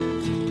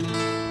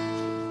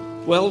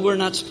Well, we're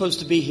not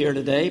supposed to be here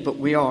today, but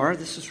we are.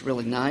 This is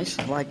really nice.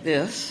 I like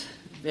this.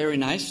 Very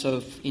nice. So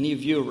if any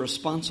of you are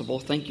responsible,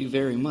 thank you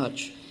very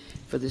much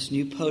for this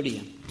new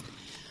podium.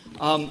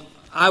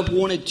 I've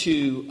wanted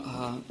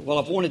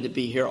to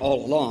be here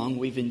all along.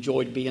 We've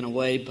enjoyed being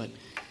away, but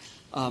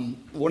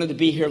wanted to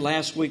be here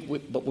last week,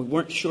 but we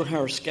weren't sure how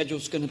our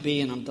schedule's going to be,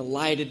 and I'm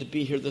delighted to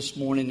be here this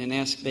morning and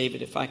ask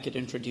David if I could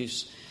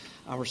introduce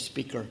our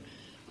speaker.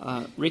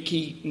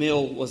 Ricky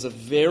Mill was a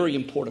very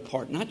important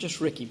part, not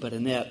just Ricky, but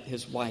Annette,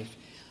 his wife.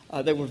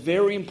 They were a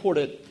very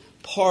important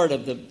part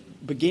of the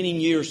beginning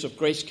years of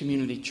Grace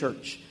Community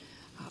Church.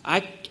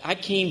 I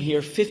came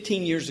here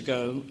 15 years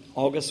ago,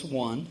 August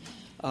 1,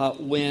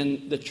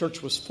 when the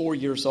church was 4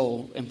 years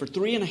old. And for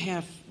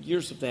 3.5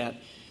 years of that,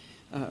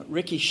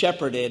 Ricky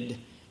shepherded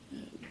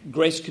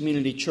Grace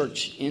Community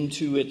Church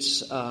into its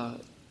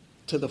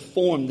to the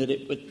form that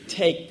it would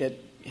take that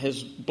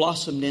has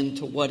blossomed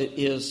into what it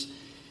is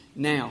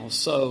now.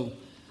 So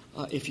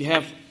if you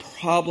have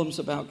problems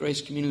about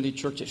Grace Community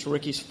Church, it's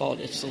Ricky's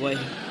fault. It's the way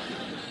he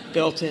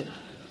built it.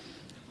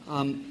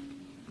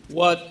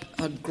 What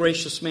a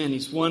gracious man.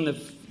 He's one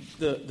of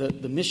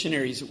the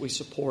missionaries that we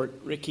support.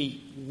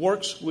 Ricky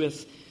works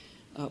with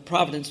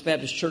Providence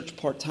Baptist Church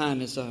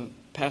part-time as a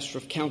pastor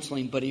of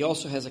counseling, but he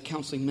also has a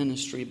counseling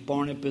ministry,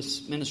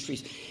 Barnabas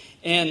Ministries.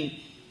 And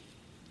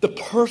the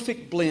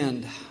perfect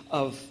blend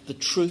of the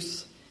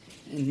truth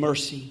and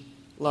mercy,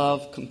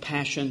 love,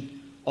 compassion,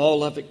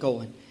 all of it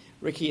going.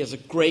 Ricky is a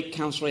great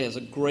counselor. He has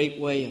a great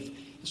way of,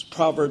 as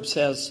Proverbs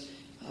says,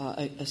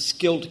 a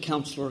skilled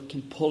counselor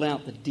can pull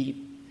out the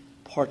deep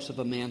parts of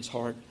a man's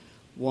heart,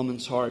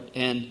 woman's heart.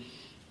 And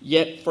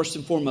yet, first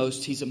and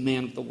foremost, he's a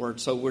man of the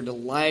Word. So we're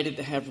delighted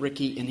to have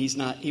Ricky, and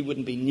he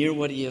wouldn't be near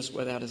what he is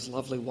without his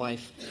lovely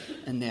wife,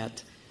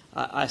 Annette.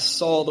 I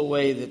saw the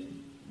way that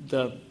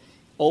the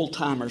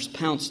old-timers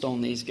pounced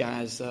on these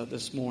guys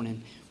this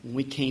morning when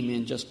we came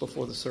in just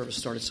before the service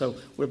started. So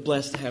we're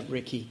blessed to have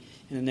Ricky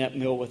and Annette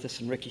Mill with us,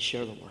 and Ricky,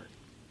 share the word.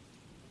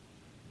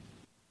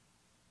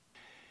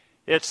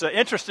 It's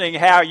interesting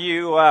how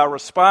you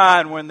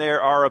respond when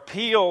there are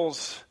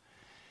appeals,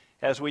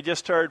 as we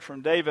just heard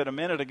from David a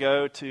minute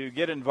ago, to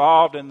get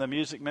involved in the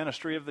music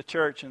ministry of the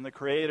church and the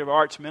creative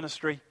arts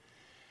ministry.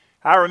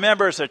 I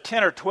remember as a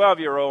 10 or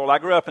 12-year-old, I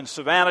grew up in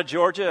Savannah,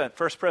 Georgia, at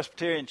First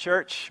Presbyterian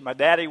Church. My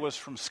daddy was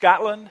from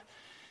Scotland,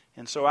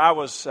 and so I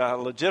was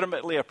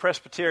legitimately a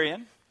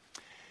Presbyterian.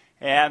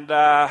 And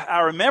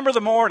I remember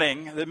the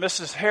morning that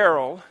Mrs.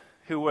 Harrell,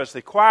 who was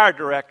the choir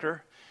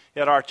director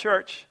at our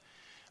church,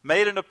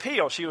 made an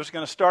appeal. She was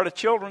going to start a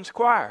children's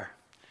choir.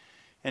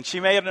 And she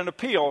made an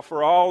appeal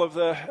for all of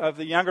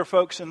the younger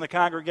folks in the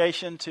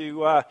congregation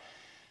to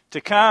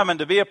come and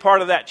to be a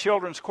part of that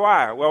children's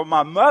choir. Well,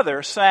 my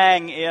mother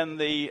sang in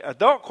the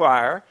adult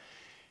choir,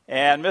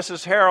 and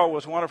Mrs. Harrell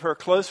was one of her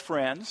close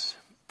friends.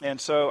 And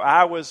so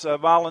I was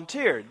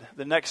volunteered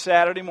the next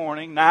Saturday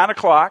morning, 9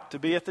 o'clock, to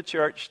be at the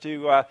church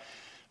to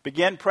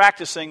begin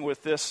practicing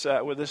with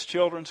this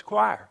children's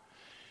choir.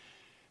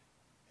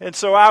 And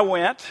so I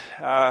went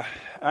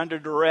under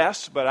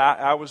duress, but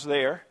I was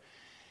there.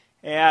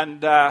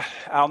 And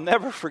I'll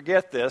never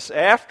forget this.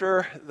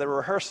 After the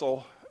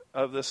rehearsal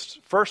of this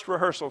first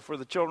rehearsal for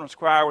the children's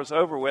choir was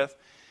over with,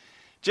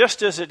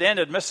 just as it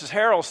ended, Mrs.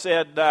 Harrell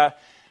said,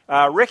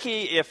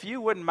 Ricky, if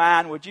you wouldn't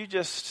mind, would you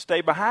just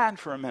stay behind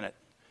for a minute?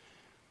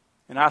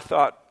 And I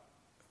thought,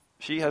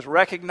 she has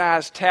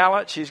recognized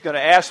talent. She's going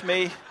to ask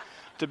me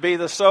to be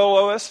the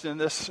soloist in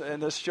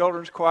this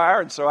children's choir.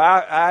 And so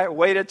I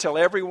waited till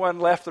everyone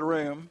left the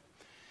room.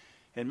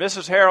 And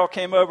Mrs. Harrell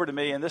came over to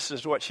me, and this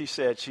is what she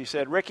said. She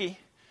said, Ricky,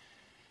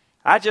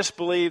 I just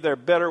believe there are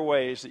better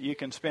ways that you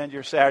can spend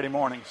your Saturday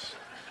mornings.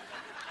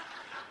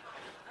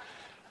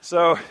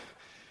 So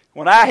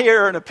when I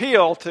hear an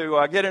appeal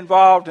to get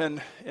involved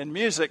in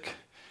music,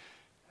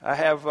 I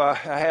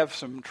have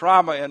some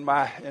trauma in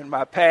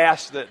my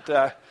past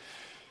that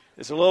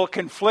is a little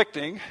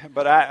conflicting,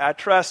 but I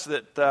trust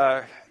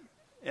that,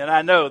 and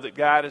I know that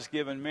God has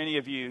given many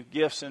of you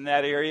gifts in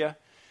that area,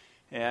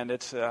 and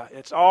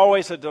it's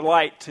always a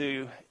delight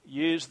to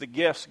use the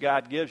gifts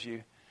God gives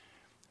you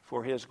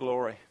for His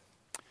glory.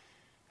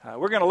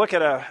 We're going to look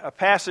at a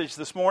passage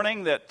this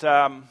morning that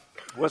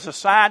was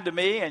assigned to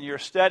me in your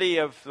study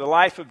of the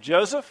life of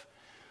Joseph,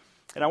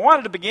 and I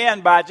wanted to begin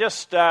by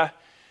just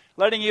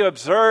letting you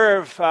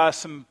observe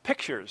some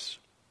pictures.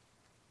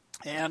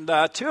 And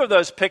two of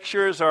those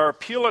pictures are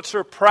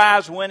Pulitzer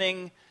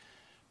Prize-winning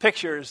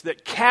pictures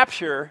that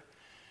capture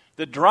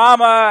the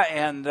drama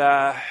and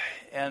the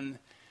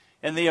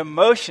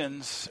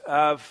emotions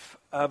of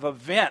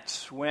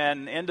events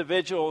when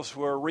individuals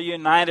were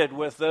reunited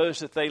with those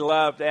that they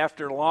loved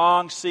after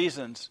long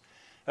seasons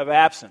of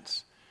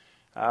absence.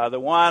 The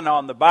one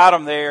on the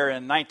bottom there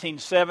in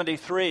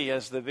 1973,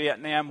 as the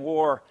Vietnam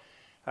War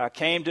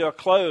came to a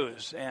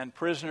close and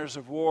prisoners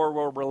of war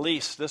were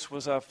released. This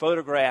was a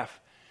photograph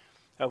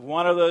of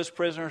one of those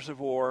prisoners of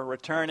war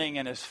returning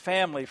and his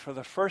family for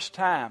the first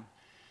time,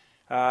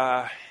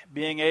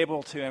 being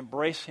able to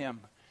embrace him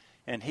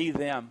and he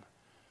them.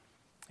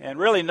 And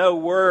really no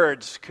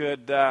words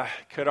could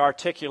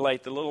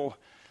articulate the little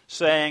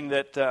saying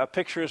that a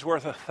picture is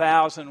worth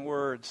 1,000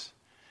 words.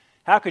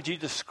 How could you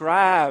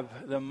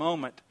describe the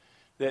moment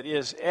that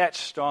is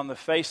etched on the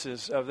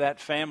faces of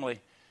that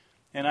family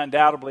and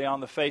undoubtedly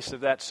on the face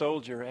of that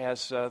soldier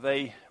as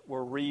they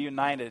were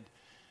reunited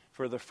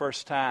for the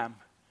first time?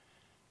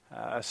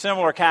 A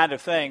similar kind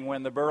of thing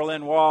when the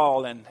Berlin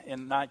Wall in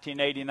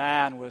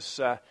 1989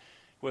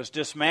 was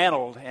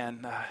dismantled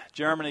and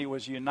Germany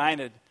was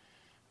united.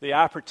 The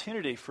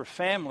opportunity for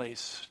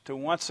families to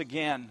once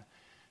again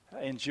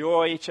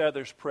enjoy each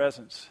other's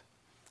presence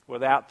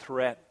without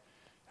threat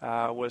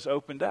was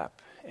opened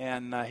up.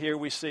 And here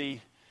we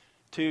see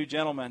two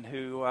gentlemen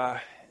who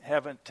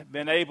haven't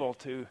been able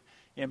to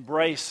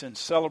embrace and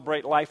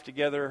celebrate life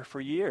together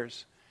for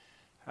years,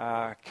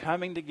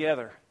 coming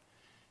together.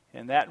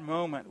 And that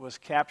moment was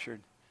captured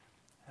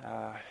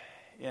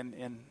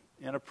in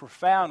a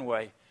profound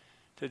way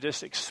to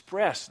just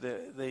express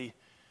the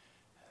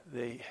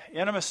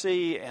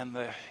intimacy and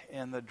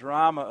the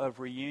drama of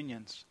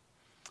reunions.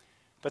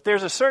 But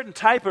there's a certain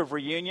type of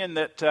reunion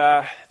that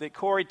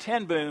Corrie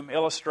ten Boom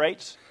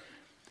illustrates,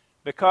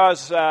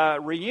 because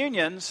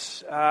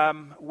reunions,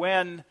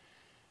 when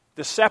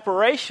the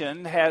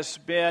separation has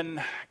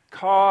been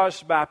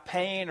caused by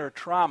pain or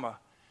trauma,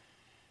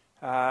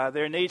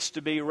 there needs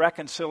to be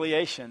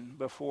reconciliation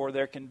before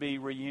there can be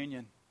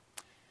reunion.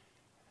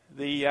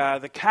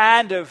 The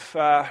kind of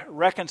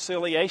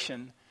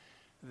reconciliation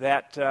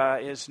that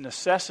is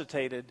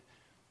necessitated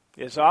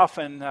is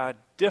often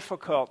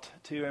difficult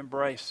to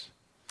embrace.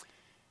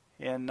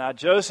 In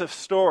Joseph's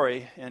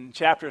story, in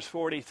chapters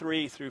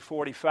 43 through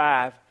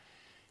 45,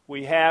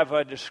 we have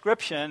a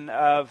description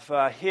of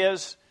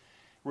his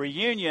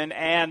reunion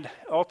and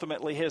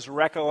ultimately his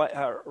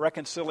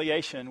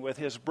reconciliation with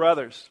his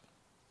brothers.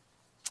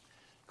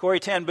 Corrie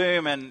ten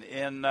Boom,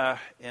 in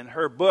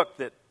her book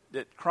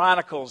that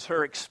chronicles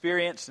her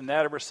experience and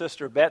that of her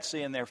sister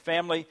Betsy and their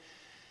family,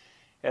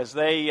 as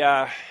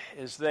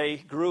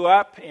they grew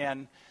up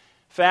and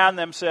found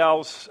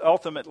themselves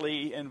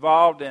ultimately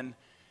involved in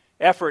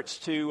efforts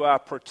to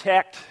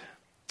protect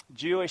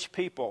Jewish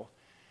people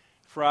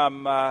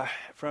from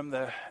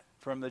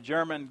the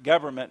German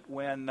government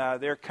when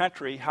their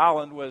country,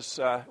 Holland,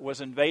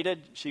 was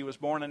invaded. She was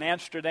born in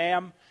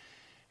Amsterdam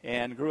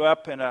and grew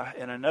up in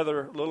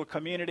another little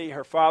community.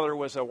 Her father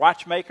was a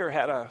watchmaker,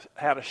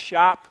 had a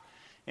shop,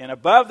 and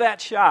above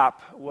that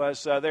shop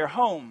was their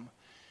home.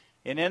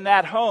 And in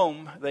that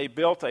home, they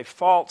built a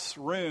false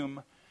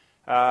room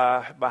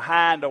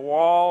behind a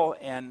wall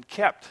and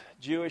kept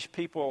Jewish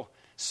people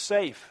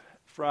safe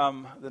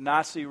from the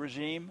Nazi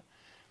regime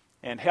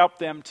and helped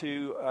them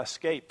to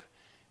escape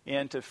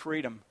into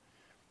freedom.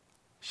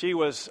 She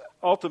was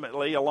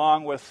ultimately,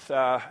 along with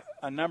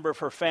a number of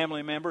her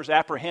family members,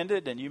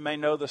 apprehended, and you may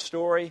know the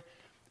story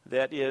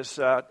that is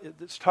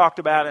it's talked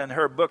about in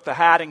her book, The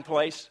Hiding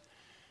Place.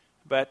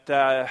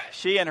 But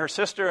she and her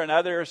sister and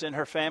others in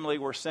her family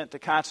were sent to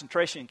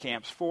concentration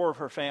camps. 4 of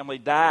her family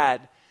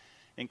died,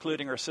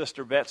 including her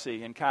sister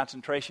Betsy, in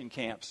concentration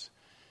camps.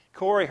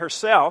 Corrie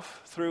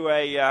herself, through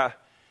a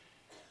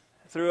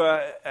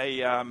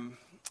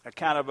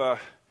kind of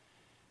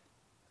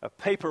a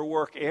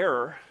paperwork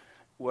error,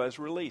 was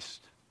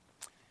released.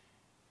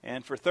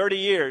 And for 30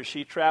 years,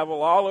 she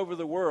traveled all over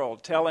the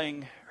world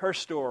telling her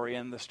story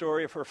and the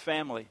story of her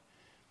family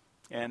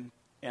and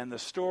the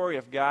story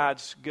of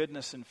God's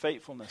goodness and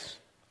faithfulness.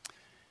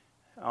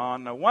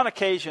 On one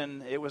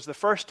occasion, it was the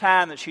first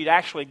time that she'd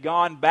actually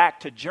gone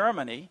back to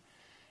Germany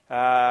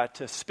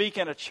to speak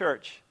in a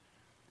church.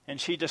 And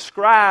she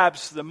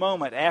describes the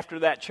moment after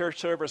that church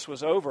service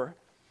was over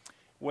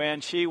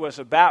when she was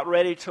about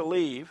ready to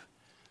leave.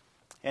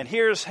 And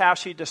here's how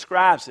she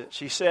describes it.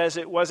 She says,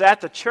 "It was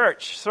at the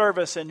church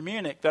service in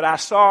Munich that I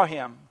saw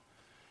him,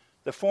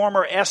 the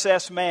former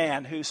SS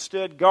man who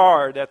stood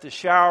guard at the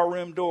shower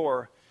room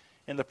door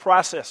in the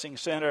processing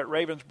center at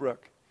Ravensbrück.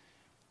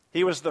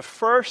 He was the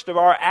first of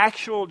our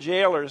actual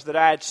jailers that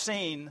I had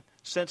seen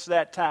since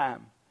that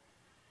time.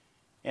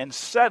 And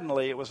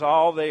suddenly it was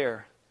all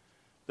there.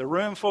 The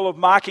room full of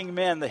mocking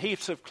men, the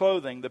heaps of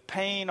clothing, the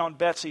pain on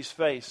Betsy's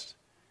face.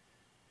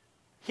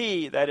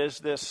 He, that is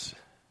this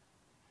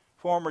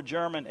former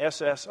German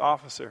SS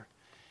officer,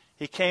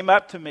 he came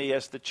up to me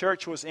as the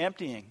church was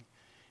emptying,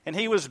 and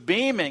he was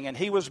beaming and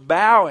he was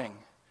bowing.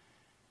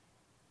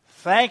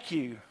 Thank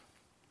you.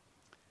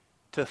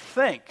 To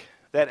think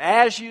that,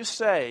 as you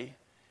say,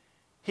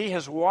 he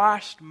has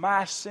washed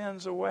my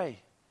sins away.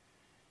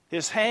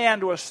 His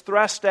hand was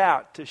thrust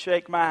out to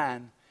shake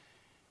mine,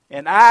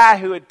 and I,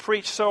 who had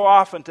preached so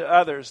often to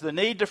others the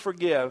need to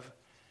forgive,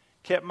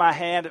 kept my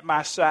hand at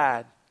my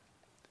side.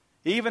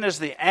 Even as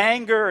the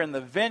anger and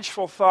the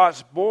vengeful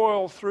thoughts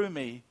boiled through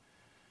me,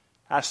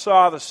 I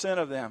saw the sin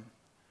of them.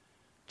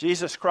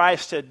 Jesus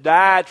Christ had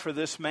died for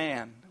this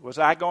man. Was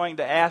I going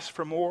to ask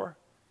for more?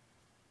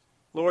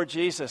 Lord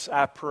Jesus,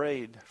 I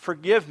prayed,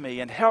 forgive me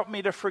and help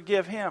me to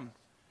forgive him.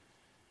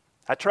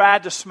 I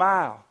tried to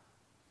smile.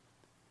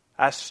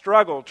 I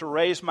struggled to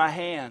raise my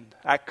hand.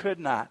 I could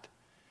not.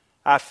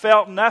 I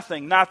felt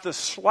nothing, not the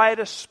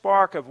slightest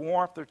spark of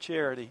warmth or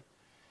charity.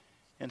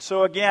 And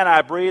so again,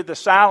 I breathed the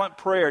silent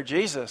prayer,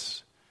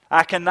 Jesus,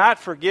 I cannot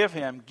forgive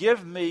him.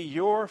 Give me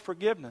your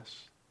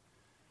forgiveness.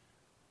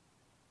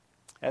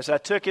 As I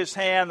took his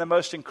hand, the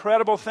most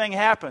incredible thing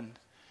happened.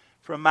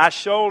 From my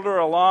shoulder,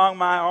 along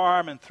my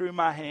arm, and through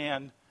my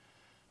hand,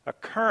 a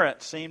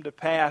current seemed to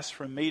pass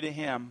from me to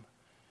him,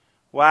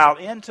 while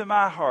into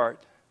my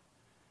heart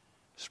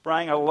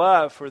sprang a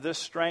love for this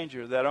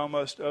stranger that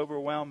almost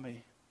overwhelmed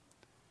me.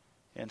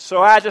 And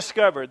so I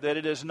discovered that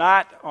it is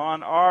not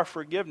on our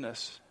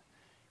forgiveness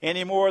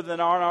any more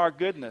than on our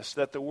goodness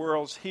that the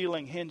world's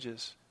healing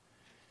hinges,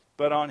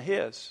 but on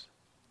his.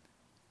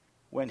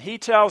 When he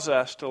tells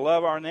us to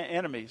love our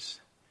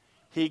enemies,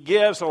 he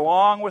gives,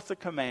 along with the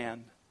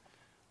command,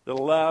 the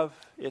love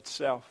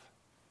itself.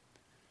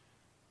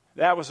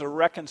 That was a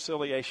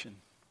reconciliation.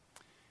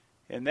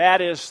 And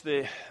that is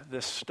the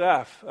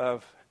stuff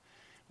of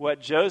what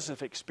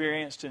Joseph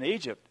experienced in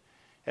Egypt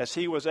as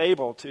he was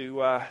able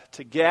to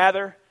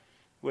gather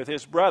with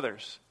his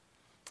brothers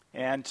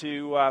and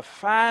to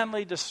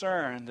finally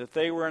discern that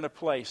they were in a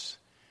place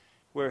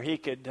where he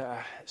could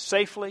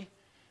safely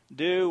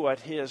do what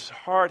his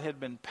heart had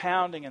been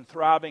pounding and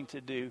throbbing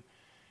to do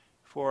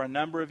for a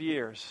number of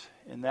years,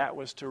 and that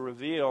was to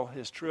reveal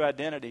his true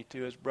identity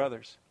to his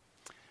brothers.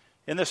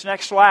 In this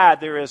next slide,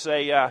 there is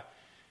a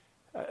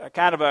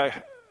kind of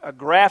a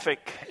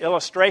graphic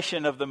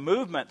illustration of the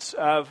movements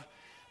of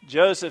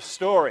Joseph's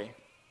story.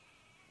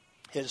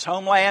 His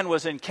homeland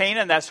was in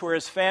Canaan. That's where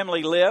his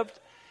family lived.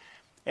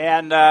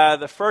 And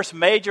the first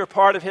major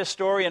part of his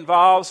story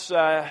involves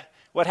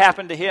what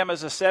happened to him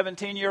as a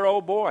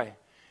 17-year-old boy,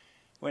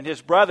 when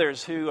his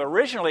brothers, who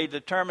originally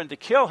determined to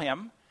kill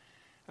him,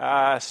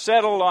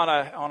 settled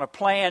on a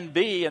plan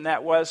B, and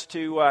that was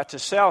to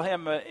sell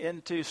him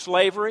into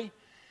slavery.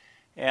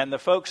 And the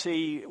folks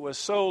he was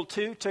sold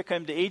to took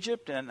him to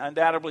Egypt and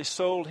undoubtedly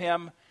sold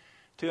him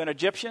to an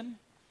Egyptian.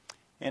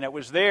 And it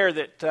was there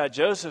that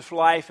Joseph's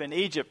life in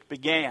Egypt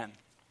began.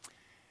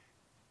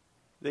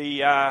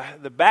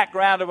 The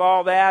background of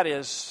all that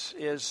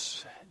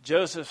is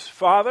Joseph's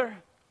father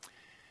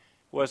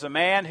was a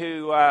man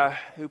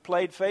who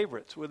played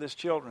favorites with his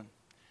children.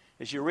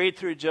 As you read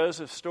through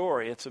Joseph's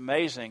story, it's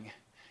amazing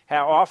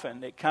how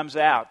often it comes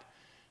out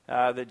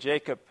that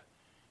Jacob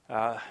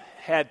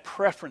had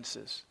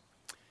preferences.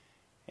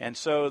 And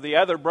so the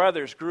other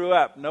brothers grew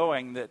up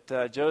knowing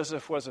that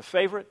Joseph was a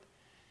favorite.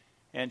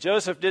 And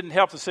Joseph didn't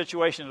help the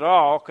situation at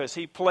all because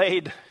he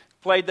played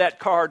that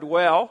card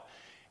well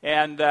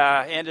and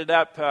ended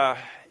up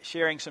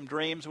sharing some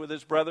dreams with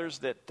his brothers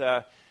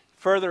that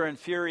further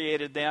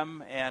infuriated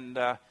them and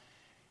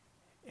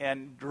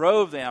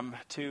drove them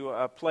to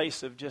a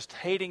place of just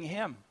hating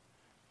him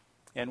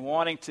and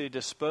wanting to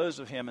dispose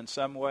of him in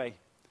some way.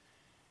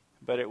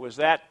 But it was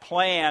that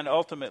plan,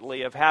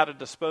 ultimately, of how to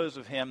dispose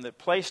of him that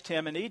placed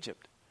him in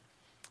Egypt.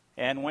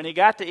 And when he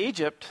got to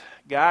Egypt,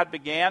 God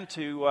began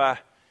to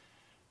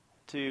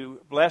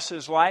bless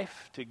his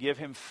life, to give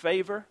him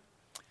favor.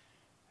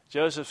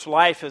 Joseph's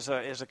life is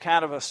a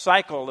kind of a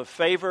cycle of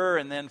favor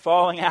and then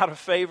falling out of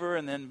favor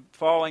and then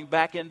falling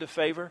back into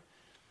favor.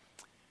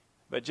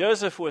 But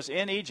Joseph was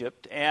in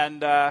Egypt,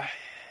 and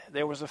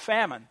there was a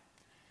famine.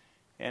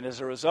 And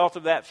as a result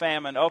of that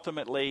famine,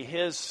 ultimately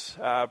his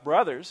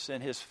brothers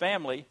and his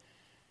family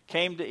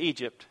came to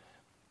Egypt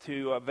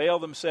to avail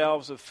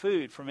themselves of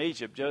food from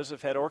Egypt.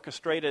 Joseph had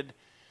orchestrated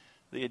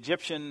the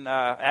Egyptian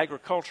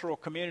agricultural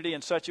community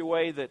in such a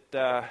way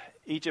that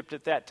Egypt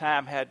at that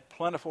time had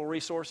plentiful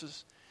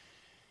resources.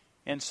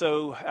 And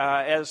so,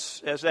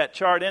 as that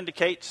chart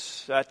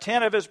indicates,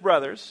 10 of his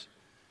brothers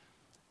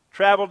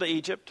traveled to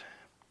Egypt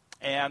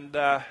and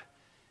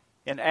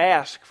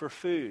asked for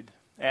food,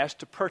 asked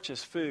to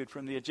purchase food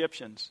from the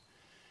Egyptians.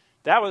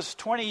 That was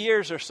 20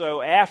 years or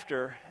so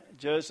after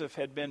Joseph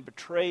had been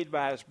betrayed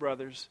by his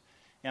brothers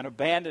and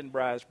abandoned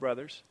by his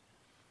brothers.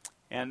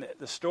 And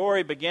the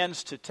story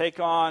begins to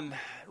take on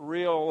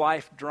real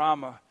life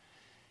drama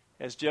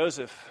as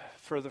Joseph,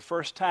 for the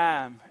first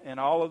time in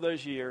all of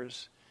those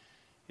years,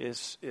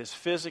 is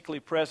physically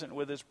present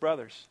with his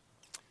brothers.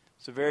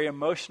 It's a very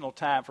emotional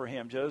time for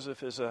him.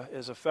 Joseph is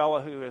a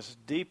fellow who is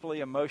deeply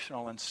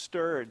emotional and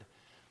stirred,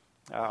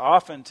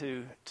 often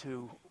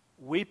to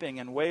weeping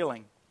and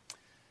wailing.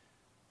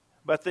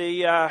 But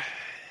the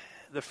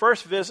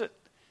first visit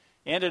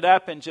ended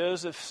up in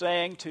Joseph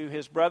saying to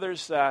his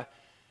brothers,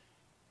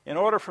 in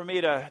order for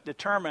me to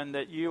determine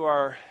that you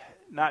are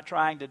not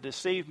trying to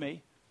deceive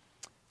me,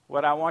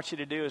 what I want you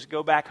to do is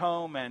go back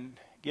home and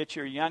get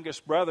your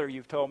youngest brother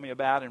you've told me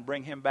about and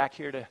bring him back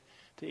here to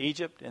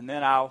Egypt, and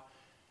then I'll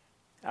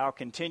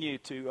continue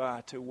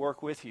to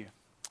work with you.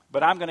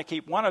 But I'm going to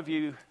keep one of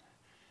you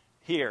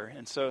here.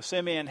 And so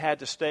Simeon had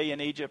to stay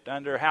in Egypt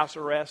under house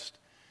arrest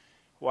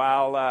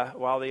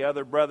while the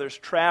other brothers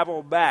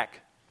traveled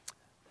back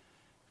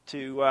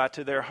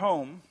to their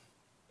home.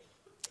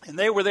 And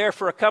they were there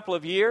for a couple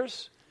of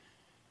years.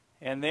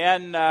 And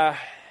then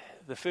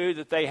the food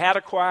that they had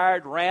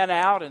acquired ran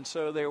out, and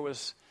so there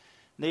was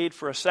need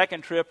for a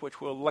second trip, which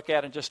we'll look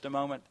at in just a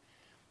moment.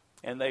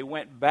 and they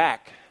went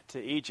back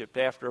to Egypt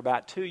after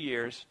about 2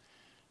 years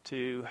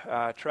to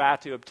try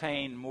to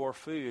obtain more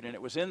food. And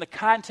it was in the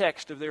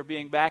context of their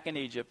being back in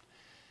Egypt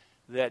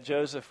that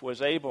Joseph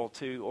was able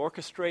to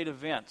orchestrate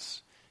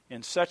events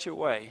in such a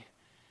way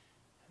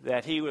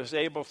that he was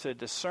able to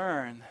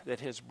discern that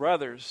his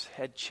brothers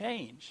had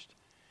changed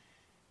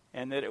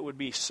and that it would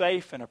be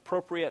safe and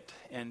appropriate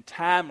and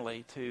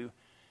timely to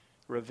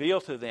reveal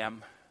to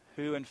them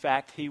who, in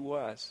fact, he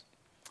was.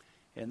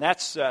 And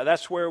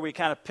that's where we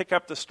kind of pick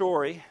up the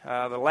story.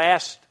 The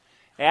last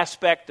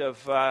aspect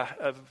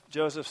of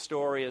Joseph's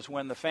story is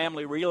when the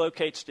family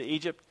relocates to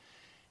Egypt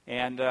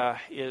and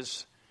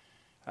is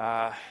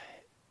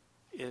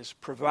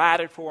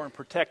provided for and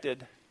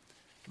protected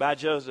by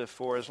Joseph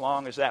for as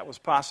long as that was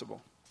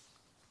possible.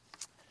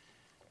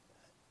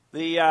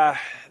 The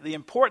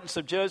importance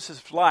of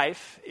Joseph's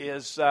life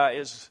is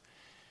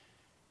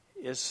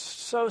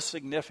so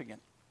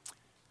significant.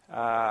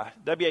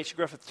 W.H.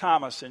 Griffith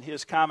Thomas, in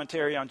his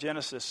commentary on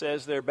Genesis,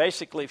 says there are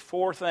basically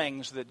 4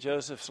 things that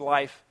Joseph's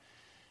life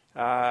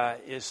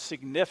is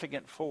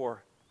significant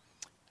for,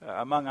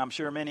 among, I'm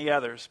sure, many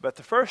others. But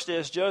the first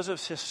is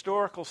Joseph's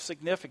historical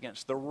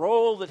significance, the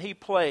role that he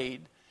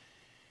played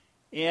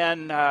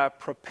in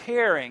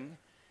preparing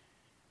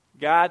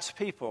God's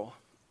people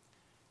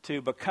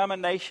to become a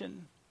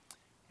nation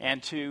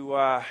and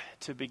to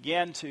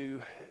begin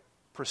to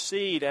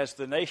proceed as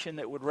the nation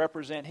that would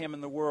represent him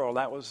in the world.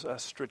 That was a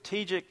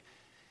strategic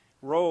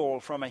role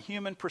from a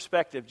human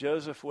perspective.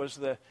 Joseph was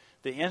the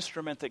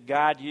instrument that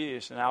God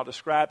used, and I'll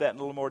describe that in a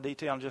little more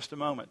detail in just a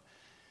moment.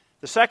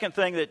 The second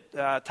thing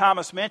that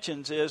Thomas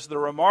mentions is the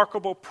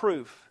remarkable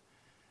proof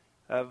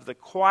of the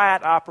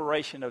quiet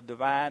operation of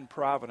divine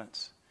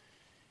providence.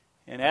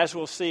 And as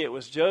we'll see, it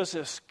was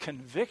Joseph's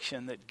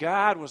conviction that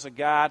God was a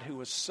God who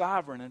was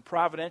sovereign and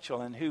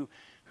providential and who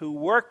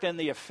worked in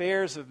the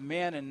affairs of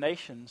men and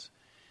nations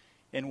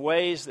in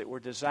ways that were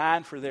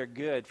designed for their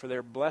good, for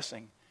their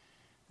blessing,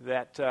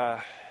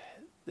 that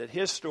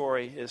his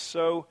story is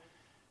so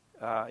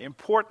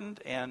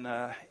important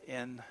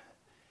and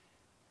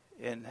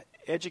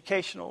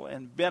educational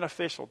and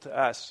beneficial to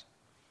us.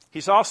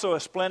 He's also a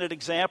splendid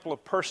example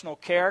of personal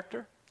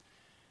character.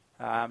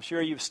 I'm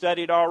sure you've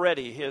studied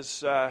already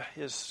his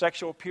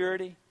sexual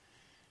purity,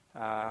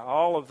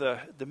 all of the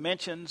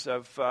dimensions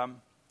of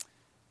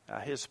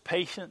his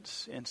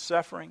patience in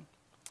suffering,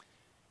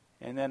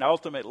 and then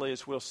ultimately,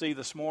 as we'll see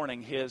this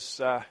morning,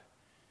 his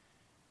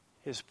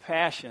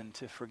passion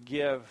to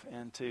forgive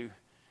and to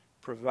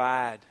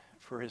provide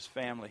for his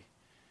family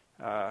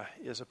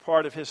is a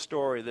part of his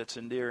story that's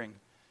endearing.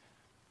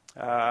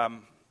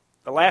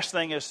 The last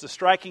thing is the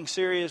striking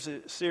series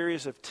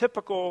of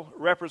typical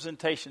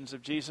representations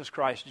of Jesus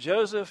Christ.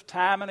 Joseph,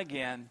 time and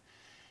again,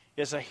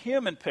 is a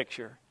human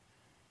picture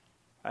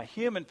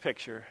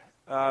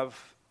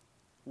of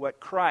what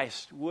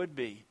Christ would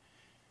be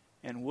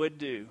and would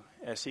do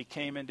as he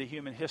came into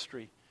human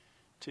history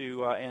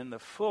to, in the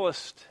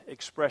fullest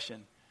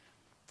expression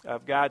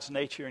of God's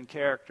nature and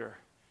character,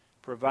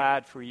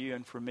 provide for you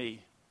and for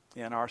me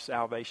in our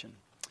salvation.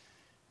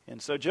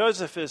 And so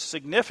Joseph is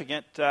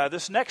significant.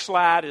 This next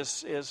slide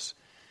is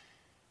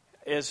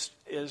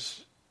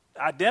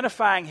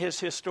identifying his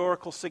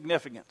historical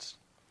significance.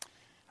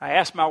 I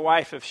asked my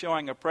wife if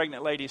showing a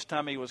pregnant lady's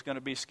tummy was going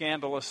to be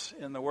scandalous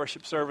in the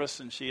worship service,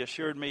 and she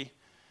assured me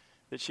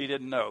that she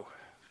didn't know.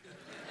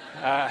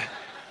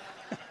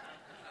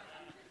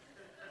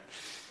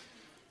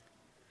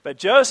 But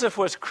Joseph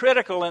was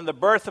critical in the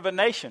birth of a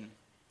nation.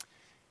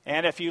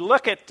 And if you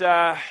look at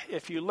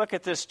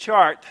this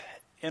chart,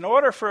 in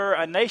order for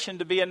a nation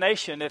to be a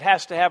nation, it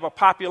has to have a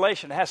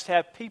population. It has to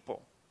have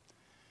people.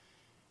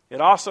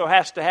 It also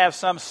has to have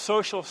some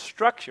social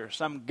structure,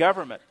 some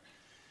government,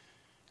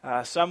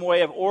 some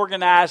way of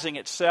organizing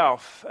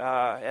itself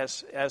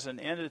as an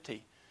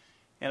entity.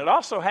 And it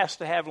also has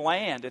to have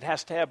land. It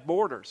has to have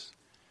borders.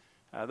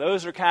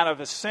 Those are kind of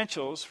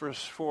essentials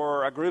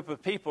for a group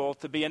of people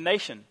to be a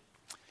nation.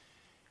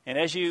 And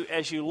as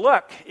you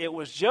look, it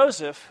was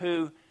Joseph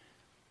who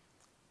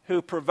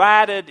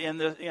provided, in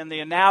the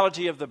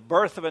analogy of the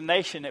birth of a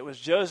nation, it was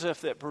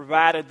Joseph that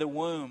provided the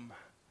womb.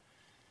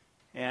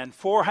 And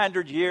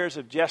 400 years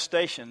of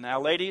gestation.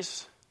 Now,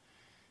 ladies,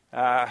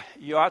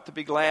 you ought to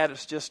be glad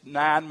it's just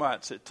 9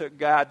 months. It took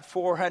God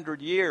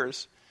 400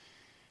 years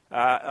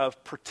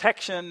of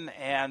protection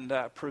and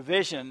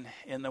provision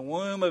in the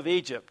womb of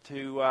Egypt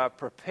to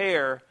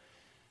prepare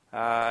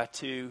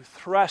to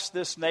thrust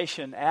this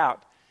nation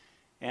out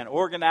and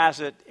organize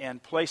it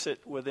and place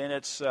it within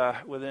its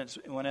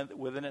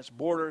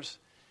borders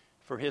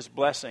for his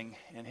blessing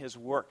and his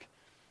work.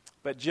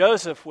 But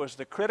Joseph was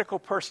the critical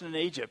person in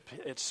Egypt.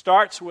 It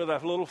starts with a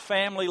little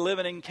family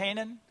living in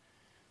Canaan,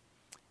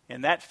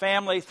 and that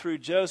family, through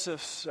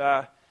Joseph's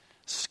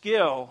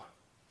skill,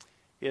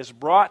 is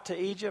brought to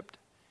Egypt,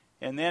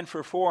 and then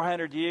for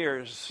 400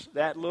 years,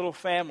 that little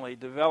family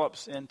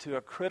develops into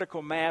a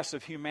critical mass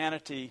of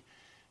humanity,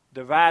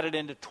 divided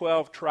into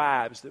 12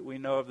 tribes that we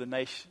know of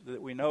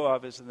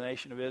as the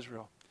nation of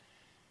Israel.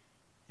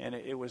 And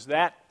it was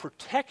that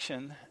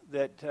protection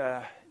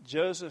that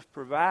Joseph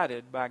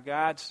provided by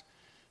God's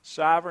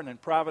sovereign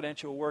and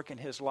providential work in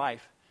his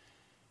life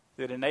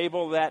that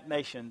enabled that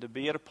nation to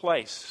be at a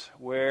place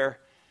where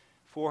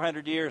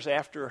 400 years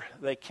after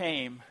they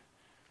came,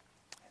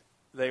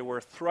 they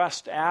were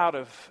thrust out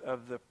of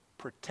the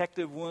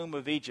protective womb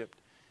of Egypt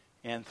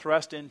and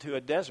thrust into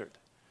a desert.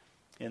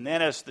 And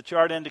then, as the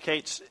chart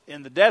indicates,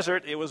 in the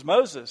desert, it was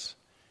Moses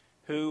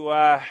who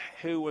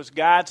was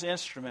God's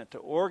instrument to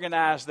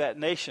organize that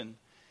nation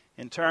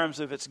in terms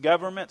of its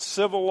government,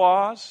 civil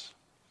laws,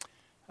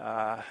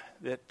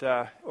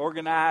 that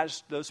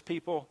organized those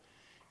people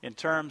in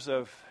terms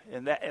of,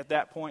 at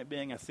that point,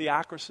 being a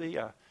theocracy,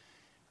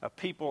 a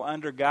people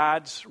under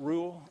God's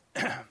rule.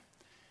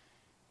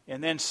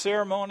 And then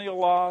ceremonial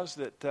laws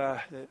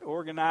that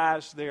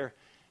organized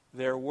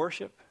their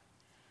worship,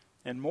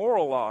 and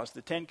moral laws,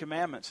 the Ten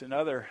Commandments and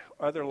other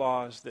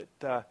laws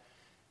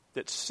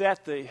that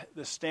set the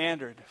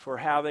standard for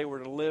how they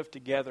were to live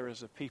together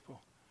as a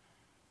people.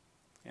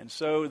 And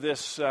so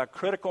this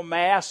critical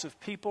mass of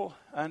people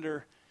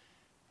under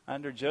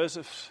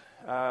Joseph's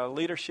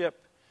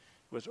leadership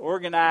was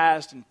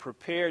organized and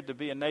prepared to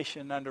be a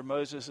nation under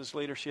Moses'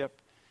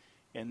 leadership.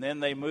 And then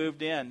they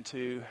moved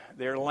into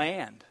their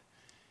land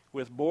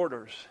with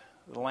borders,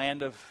 the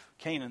land of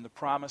Canaan, the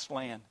promised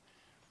land,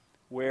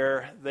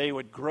 where they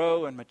would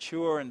grow and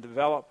mature and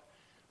develop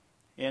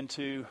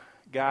into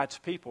God's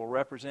people,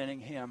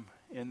 representing Him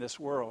in this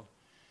world.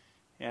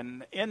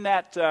 And in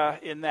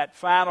that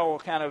final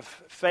kind of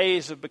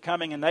phase of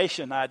becoming a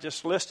nation, I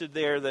just listed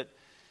there that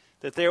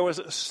there was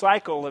a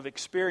cycle of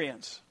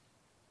experience.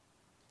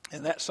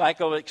 And that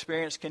cycle of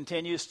experience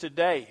continues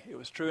today. It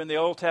was true in the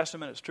Old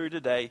Testament, it's true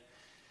today,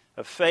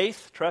 of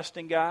faith,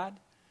 trusting God,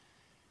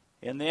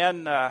 and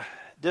then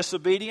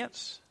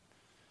disobedience,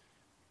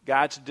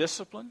 God's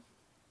discipline.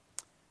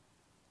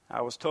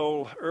 I was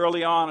told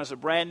early on as a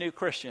brand new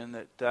Christian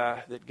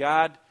that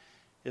God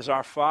is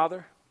our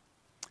Father.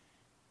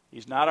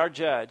 He's not our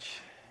judge,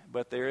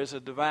 but there is a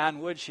divine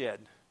woodshed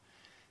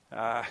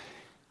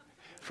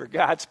for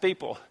God's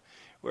people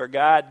where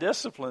God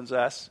disciplines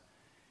us.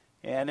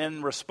 And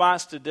in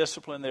response to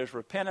discipline, there's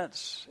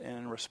repentance. And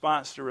in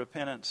response to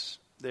repentance,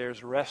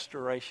 there's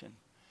restoration.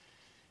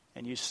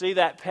 And you see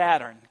that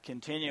pattern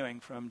continuing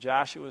from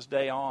Joshua's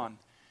day on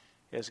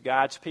as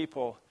God's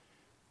people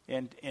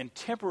in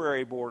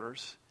temporary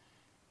borders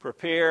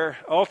prepare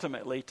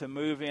ultimately to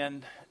move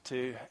in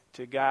to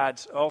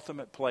God's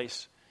ultimate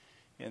place,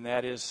 and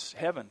that is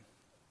heaven,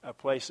 a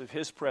place of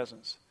His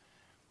presence,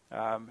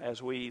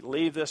 as we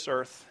leave this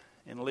earth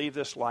and leave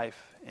this life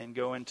and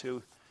go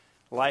into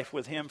life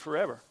with Him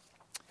forever.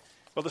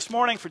 Well, this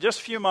morning, for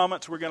just a few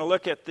moments, we're going to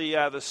look at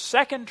the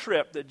second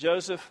trip that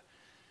Joseph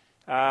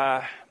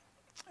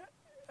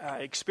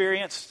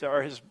experienced,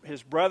 or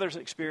his brothers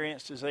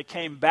experienced, as they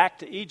came back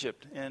to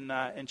Egypt.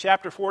 In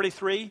chapter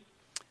 43,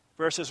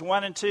 verses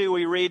 1 and 2,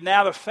 we read,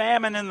 "Now the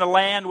famine in the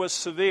land was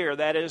severe,"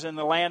 that is, in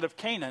the land of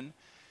Canaan,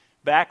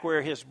 back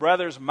where his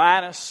brothers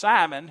minus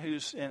Simon,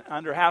 who's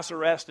under house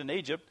arrest in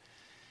Egypt,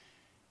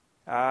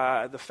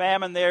 the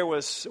famine there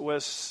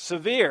was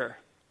severe.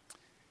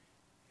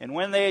 And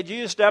when they had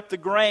used up the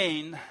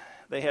grain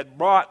they had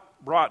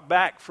brought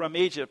back from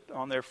Egypt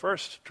on their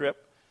first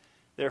trip,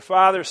 their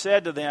father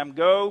said to them,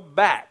 "Go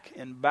back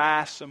and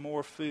buy some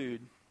more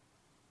food."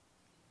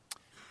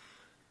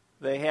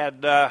 They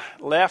had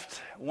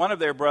left one of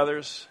their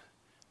brothers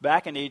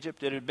back in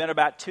Egypt. It had been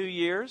about 2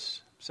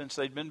 years since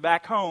they'd been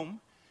back home.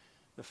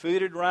 The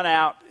food had run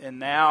out, and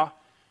now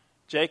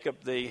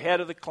Jacob, the head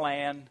of the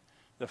clan,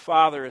 the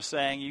father, is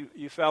saying,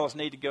 you fellas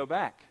need to go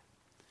back.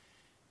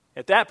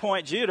 At that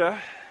point,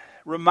 Judah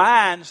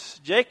reminds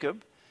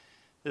Jacob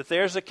that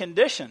there's a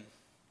condition,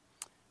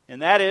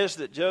 and that is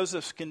that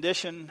Joseph's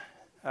condition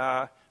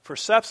for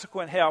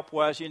subsequent help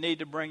was you need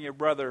to bring your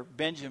brother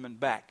Benjamin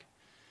back.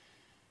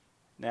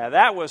 Now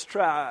that was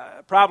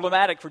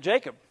problematic for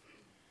Jacob,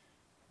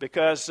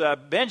 because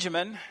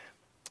Benjamin,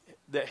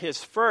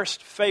 his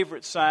first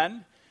favorite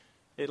son,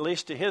 at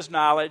least to his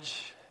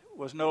knowledge,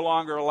 was no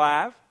longer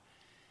alive.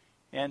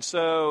 And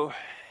so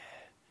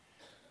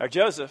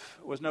Joseph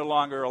was no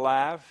longer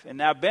alive, and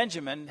now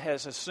Benjamin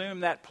has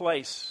assumed that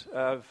place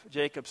of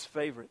Jacob's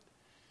favorite.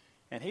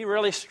 And he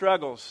really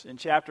struggles in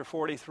chapter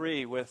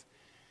 43 with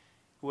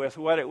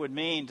what it would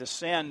mean to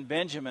send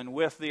Benjamin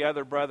with the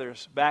other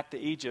brothers back to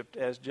Egypt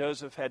as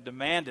Joseph had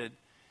demanded.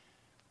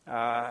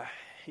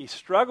 He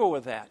struggled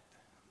with that.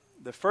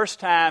 The first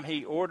time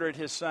he ordered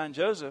his son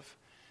Joseph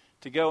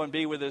to go and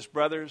be with his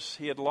brothers,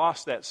 he had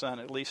lost that son,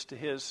 at least to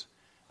his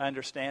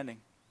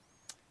understanding.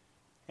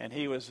 And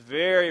he was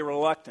very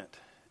reluctant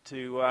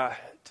to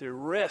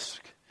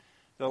risk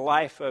the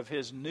life of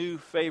his new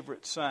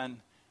favorite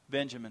son,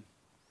 Benjamin.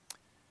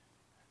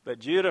 But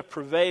Judah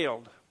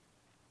prevailed.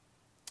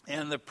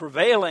 And the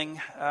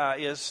prevailing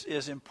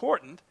is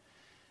important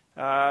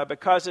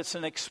because it's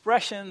an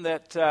expression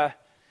that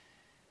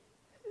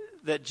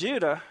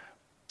Judah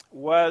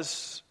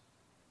was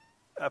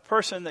a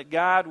person that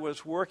God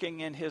was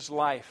working in his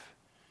life.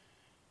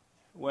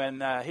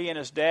 When he and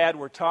his dad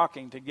were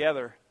talking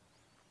together,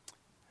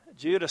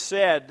 Judah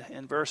said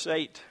in verse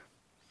 8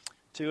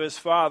 to his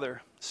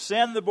father,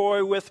 "Send the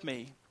boy with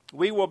me.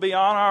 We will be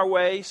on our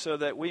way so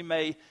that we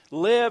may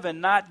live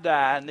and not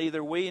die,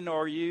 neither we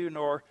nor you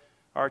nor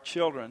our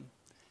children.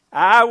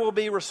 I will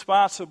be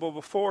responsible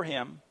before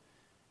him.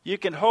 You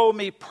can hold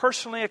me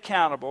personally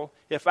accountable.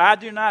 If I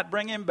do not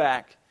bring him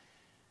back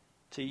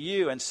to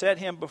you and set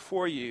him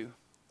before you,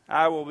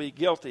 I will be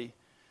guilty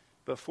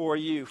before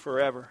you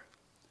forever."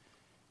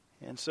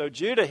 And so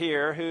Judah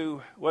here,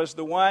 who was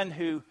the one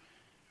who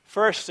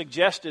first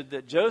suggested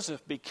that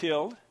Joseph be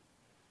killed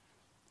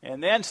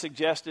and then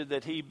suggested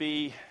that he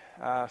be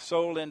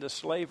sold into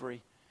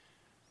slavery,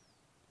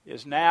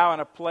 is now in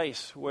a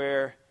place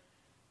where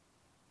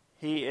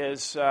he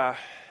is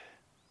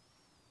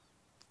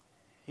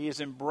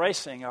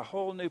embracing a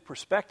whole new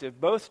perspective,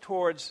 both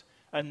towards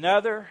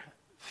another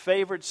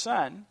favored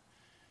son.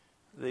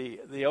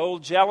 The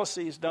old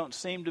jealousies don't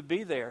seem to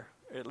be there,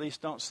 at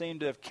least don't seem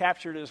to have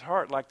captured his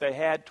heart like they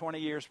had 20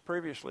 years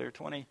previously or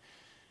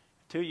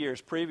 22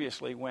 years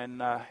previously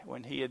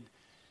when he had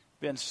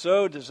been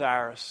so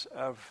desirous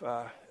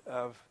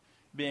of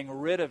being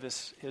rid of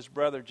his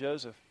brother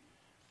Joseph.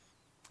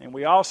 And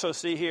we also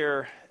see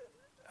here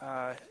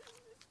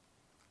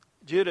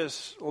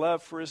Judah's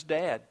love for his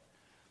dad.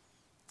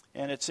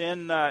 And it's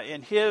in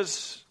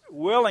his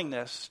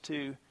willingness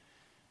to,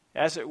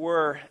 as it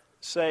were,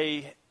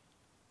 say,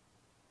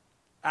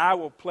 "I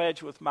will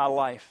pledge with my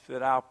life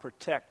that I'll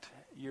protect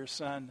your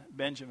son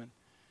Benjamin,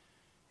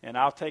 and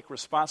I'll take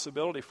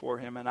responsibility for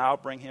him, and I'll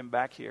bring him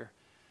back here."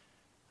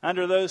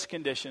 Under those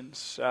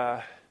conditions,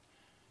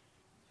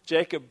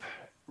 Jacob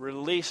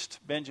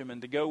released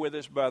Benjamin to go with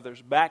his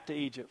brothers back to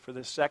Egypt for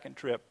this second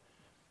trip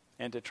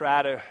and to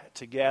try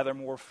to gather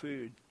more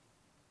food.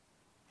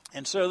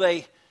 And so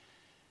they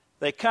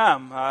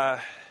come.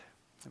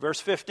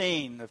 Verse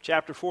 15 of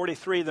chapter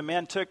 43, the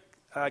men took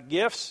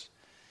gifts,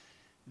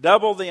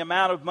 double the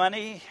amount of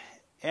money,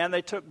 and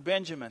they took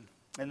Benjamin.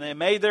 And they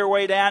made their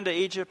way down to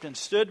Egypt and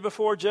stood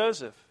before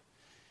Joseph.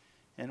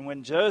 And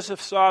when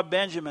Joseph saw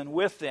Benjamin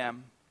with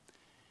them,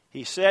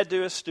 he said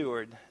to his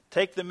steward,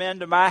 "Take the men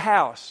to my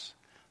house,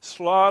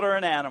 slaughter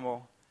an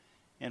animal,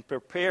 and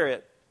prepare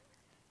it,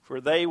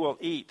 for they will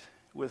eat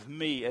with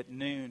me at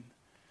noon."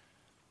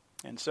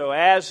 And so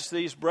as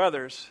these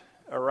brothers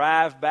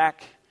arrive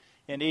back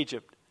in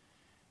Egypt,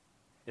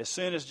 as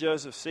soon as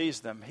Joseph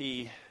sees them,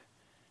 he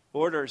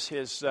orders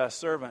his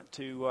servant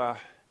to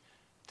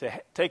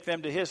take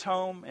them to his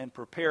home and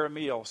prepare a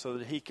meal so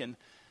that he can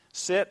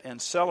sit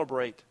and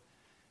celebrate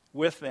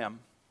with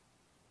them.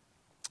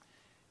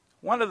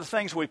 One of the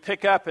things we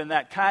pick up in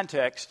that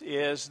context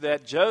is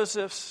that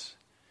Joseph's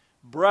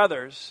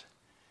brothers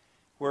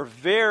were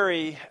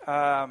very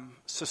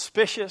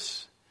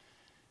suspicious.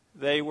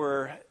 They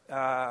were,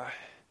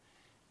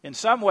 in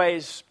some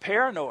ways,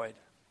 paranoid.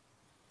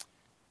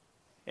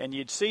 And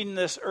you'd seen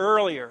this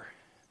earlier.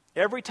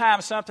 Every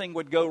time something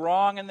would go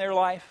wrong in their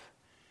life,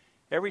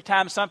 every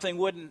time something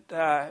wouldn't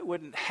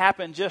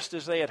happen just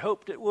as they had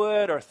hoped it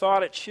would or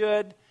thought it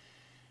should,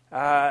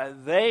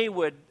 they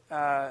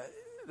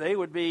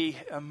would be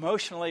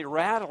emotionally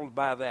rattled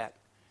by that.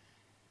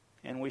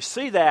 And we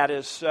see that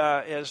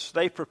as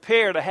they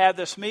prepare to have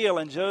this meal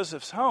in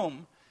Joseph's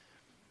home.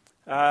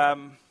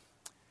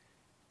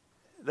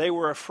 They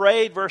were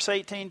afraid, verse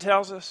 18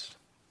 tells us.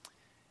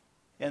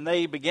 And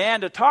they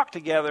began to talk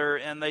together,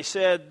 and they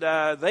said,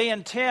 "They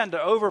intend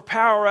to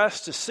overpower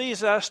us, to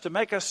seize us, to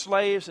make us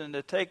slaves, and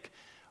to take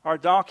our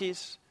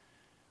donkeys."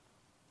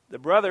 The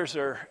brothers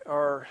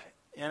are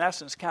in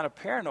essence, kind of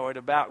paranoid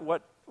about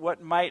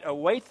what might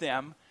await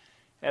them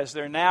as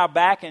they're now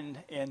back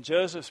in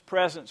Joseph's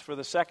presence for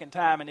the second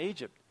time in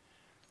Egypt.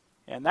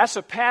 And that's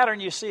a pattern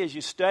you see as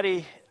you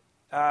study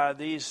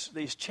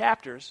these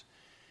chapters,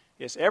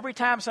 is every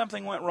time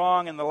something went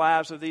wrong in the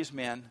lives of these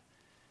men,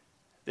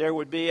 there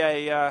would be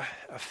a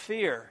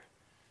fear.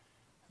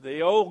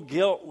 The old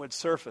guilt would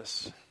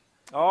surface.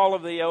 All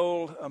of the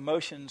old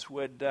emotions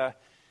would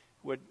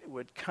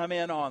come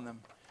in on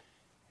them.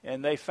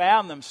 And they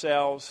found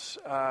themselves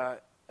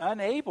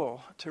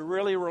unable to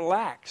really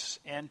relax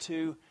and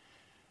to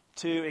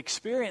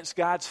experience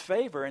God's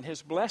favor and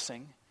His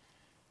blessing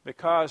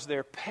because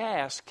their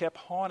past kept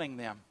haunting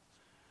them.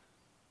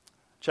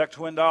 Chuck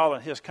Swindoll,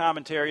 in his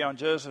commentary on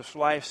Joseph's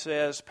life,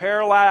 says,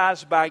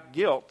 "Paralyzed by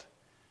guilt,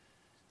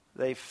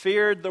 they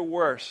feared the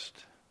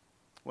worst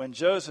when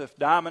Joseph,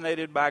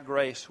 dominated by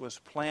grace, was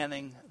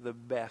planning the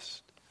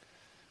best."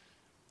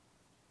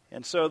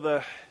 And so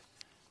the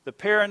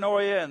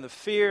paranoia and the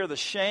fear, the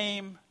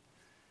shame,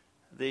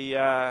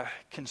 the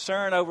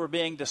concern over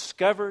being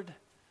discovered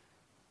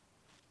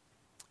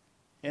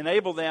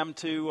enable them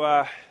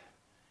to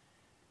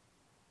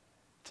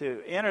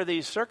enter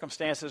these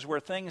circumstances where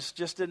things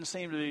just didn't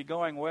seem to be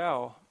going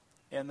well,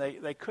 and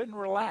they couldn't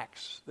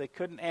relax. They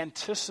couldn't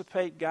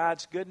anticipate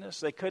God's goodness.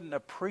 They couldn't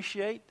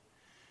appreciate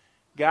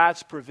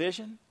God's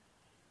provision.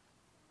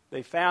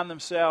 They found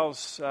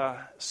themselves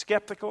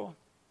skeptical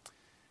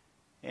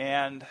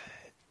and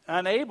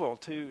unable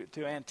to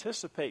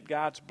anticipate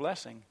God's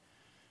blessing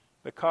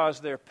because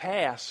their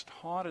past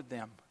haunted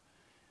them.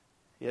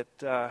 It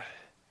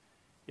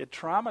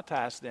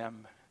traumatized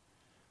them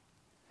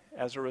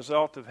as a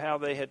result of how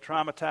they had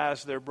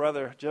traumatized their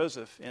brother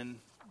Joseph in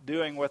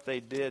doing what they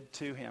did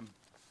to him.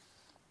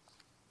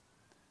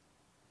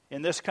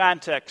 In this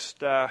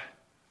context,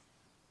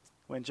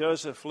 when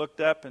Joseph looked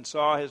up and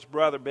saw his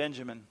brother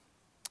Benjamin,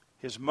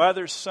 his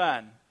mother's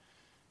son,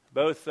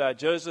 both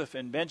Joseph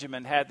and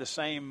Benjamin had the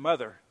same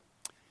mother,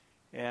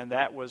 and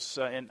that was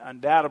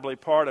undoubtedly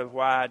part of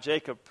why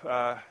Jacob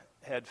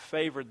had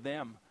favored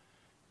them,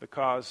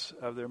 because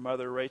of their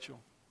mother Rachel.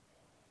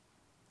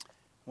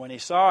 When he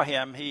saw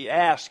him, he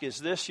asked, "Is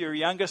this your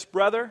youngest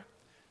brother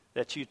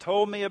that you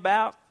told me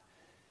about?"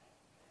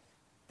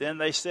 Then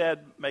they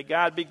said, "May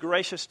God be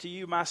gracious to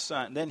you, my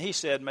son." Then he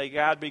said, "May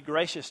God be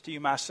gracious to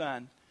you, my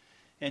son."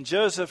 And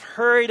Joseph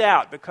hurried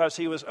out because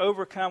he was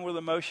overcome with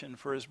emotion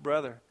for his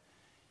brother.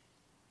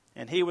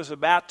 And he was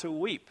about to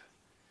weep.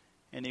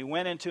 And he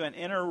went into an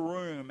inner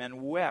room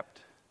and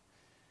wept.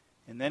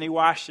 And then he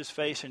washed his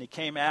face and he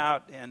came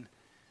out, and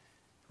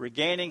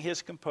regaining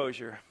his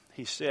composure,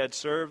 he said,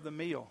 "Serve the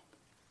meal."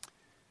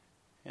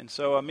 And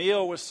so a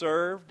meal was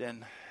served,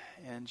 and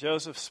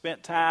Joseph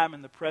spent time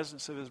in the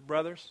presence of his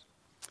brothers.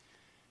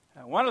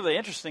 One of the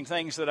interesting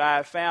things that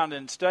I found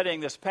in studying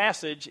this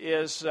passage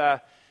is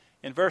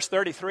in verse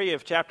 33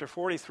 of chapter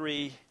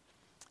 43,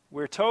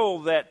 we're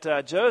told that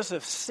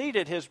Joseph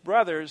seated his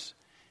brothers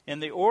in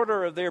the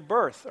order of their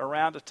birth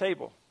around a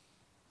table.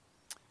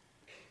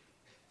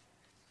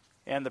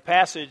 And the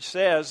passage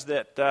says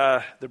that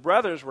the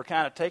brothers were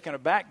kind of taken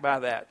aback by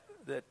that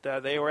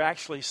they were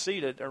actually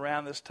seated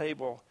around this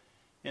table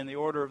in the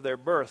order of their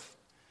birth.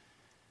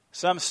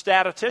 Some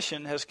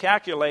statistician has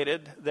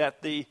calculated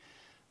that the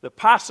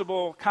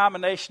possible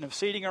combination of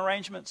seating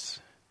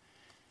arrangements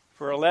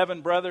for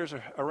 11 brothers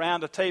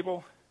around a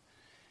table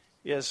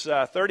is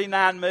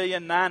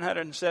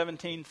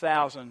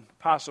 39,917,000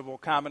 possible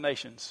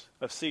combinations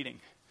of seating.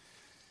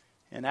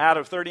 And out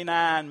of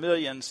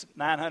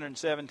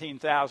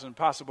 39,917,000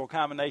 possible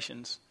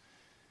combinations,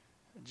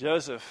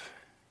 Joseph,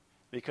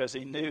 because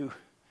he knew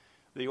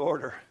the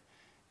order,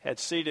 had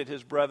seated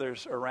his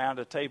brothers around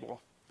a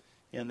table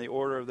in the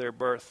order of their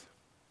birth.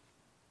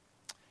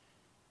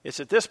 It's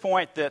at this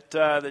point that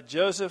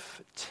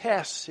Joseph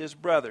tests his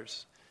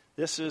brothers.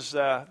 This is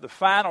the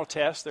final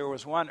test. There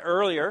was one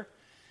earlier,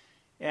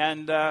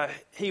 and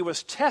he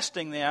was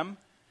testing them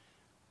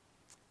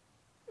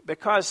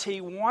because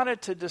he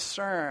wanted to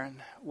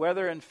discern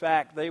whether, in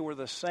fact, they were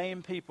the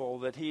same people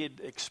that he had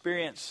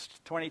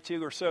experienced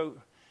 22 or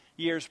so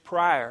years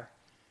prior,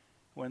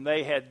 when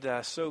they had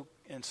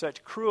in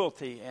such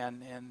cruelty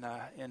and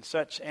in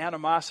such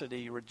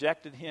animosity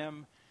rejected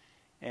him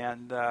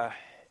and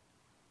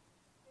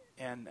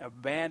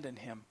abandoned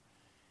him.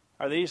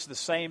 Are these the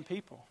same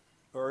people?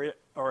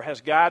 Or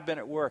has God been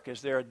at work?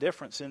 Is there a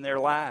difference in their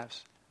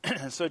lives?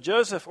 And so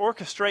Joseph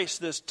orchestrates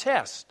this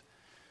test.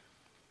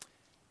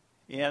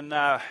 In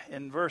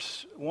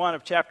verse 1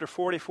 of chapter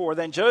 44,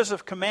 "Then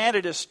Joseph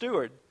commanded his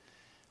steward,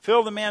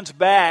 'Fill the men's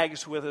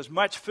bags with as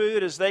much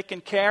food as they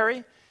can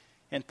carry,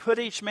 and put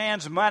each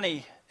man's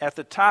money at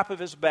the top of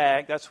his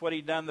bag.'" That's what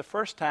he'd done the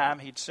first time.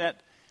 He'd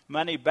sent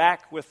money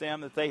back with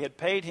them that they had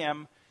paid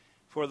him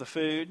for the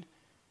food.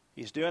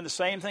 He's doing the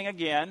same thing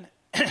again.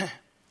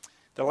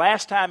 The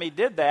last time he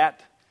did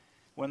that,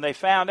 when they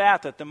found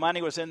out that the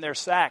money was in their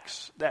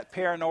sacks, that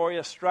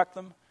paranoia struck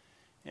them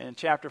in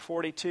chapter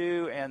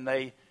 42, and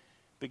they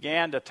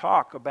began to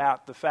talk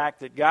about the fact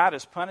that God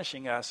is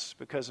punishing us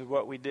because of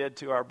what we did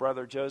to our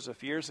brother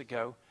Joseph years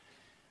ago.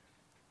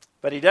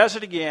 But he does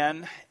it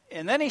again,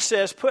 and then he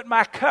says, "Put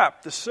my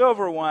cup, the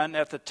silver one,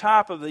 at the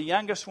top of the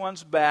youngest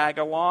one's bag,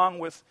 along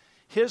with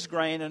his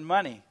grain and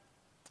money."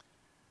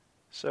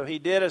 So he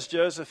did as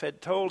Joseph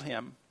had told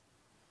him.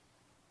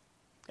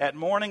 At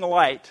morning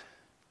light,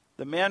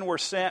 the men were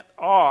sent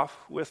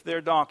off with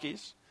their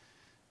donkeys.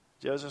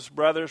 Joseph's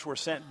brothers were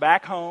sent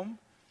back home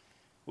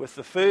with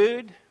the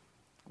food,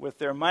 with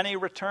their money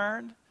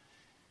returned,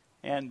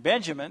 and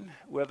Benjamin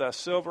with a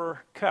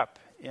silver cup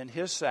in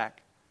his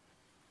sack.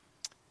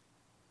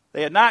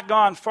 They had not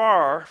gone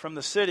far from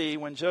the city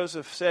when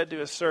Joseph said to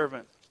his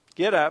servant,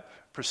 "Get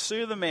up,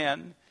 pursue the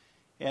men,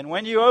 and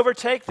when you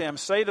overtake them,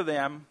 say to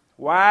them,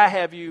 'Why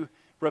have you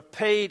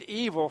repaid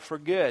evil for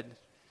good?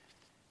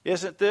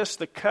 Isn't this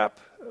the cup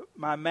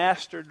my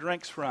master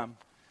drinks from?'"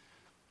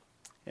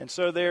 And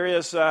so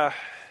there's an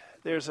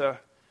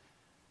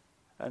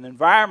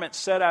environment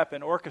set up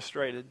and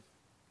orchestrated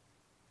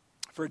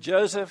for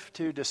Joseph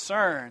to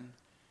discern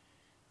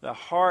the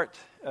heart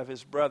of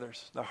his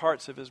brothers, the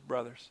hearts of his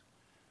brothers.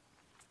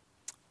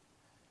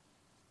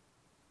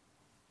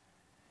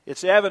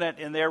 It's evident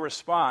in their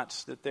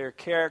response that their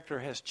character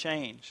has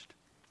changed.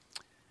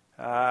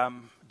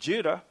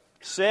 Judah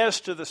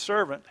says to the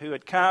servant who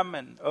had come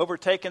and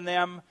overtaken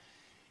them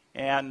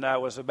and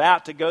was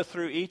about to go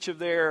through each of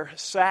their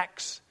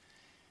sacks,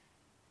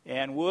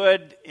 and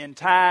would, in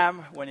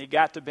time, when he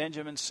got to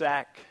Benjamin's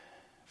sack,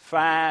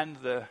 find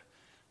the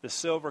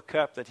silver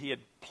cup that he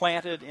had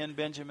planted in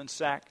Benjamin's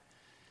sack.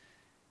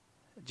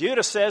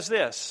 Judah says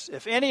this,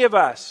 "If any of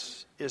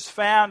us is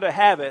found to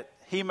have it,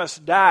 he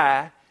must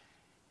die,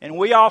 and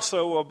we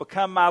also will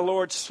become my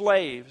Lord's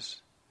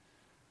slaves."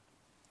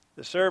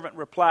 The servant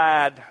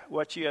replied,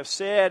 "What you have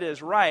said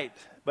is right,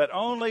 but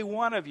only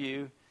one of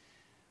you,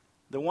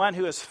 the one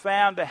who is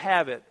found to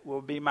have it,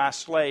 will be my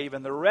slave,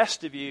 and the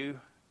rest of you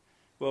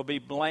will be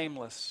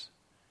blameless."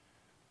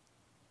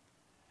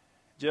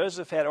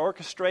 Joseph had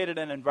orchestrated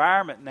an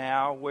environment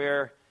now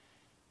where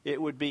it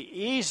would be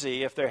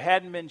easy, if there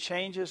hadn't been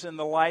changes in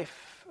the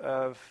life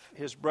of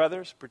his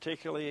brothers,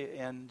 particularly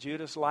in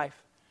Judah's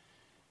life,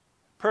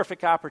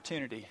 perfect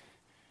opportunity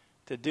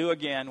to do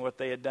again what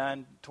they had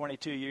done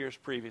 22 years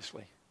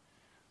previously.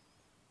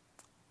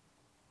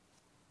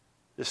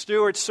 The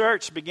steward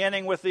searched,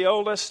 beginning with the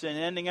oldest and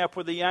ending up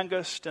with the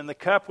youngest, and the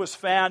cup was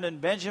found in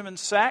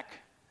Benjamin's sack.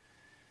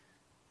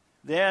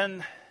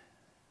 Then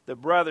the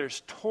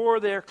brothers tore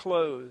their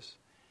clothes,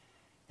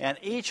 and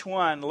each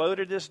one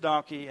loaded his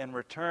donkey and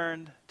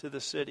returned to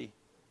the city.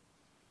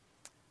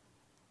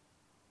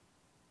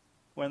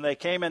 When they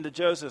came into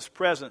Joseph's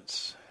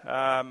presence,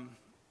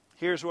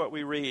 here's what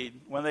we read.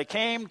 When they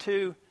came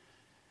to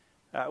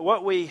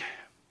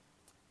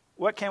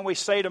what can we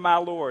say to my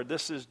Lord?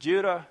 This is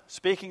Judah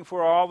speaking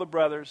for all the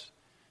brothers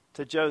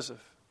to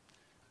Joseph.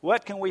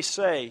 What can we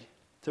say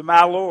to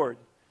my Lord?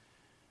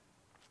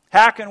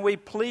 How can we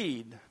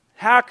plead?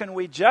 How can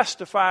we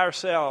justify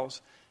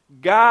ourselves?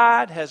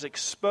 God has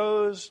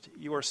exposed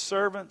your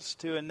servants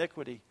to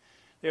iniquity.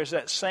 There's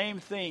that same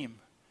theme.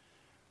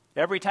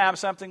 Every time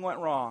something went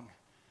wrong,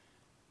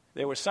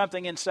 there was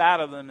something inside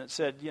of them that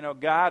said,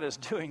 God is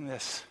doing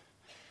this.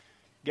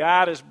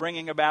 God is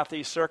bringing about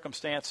these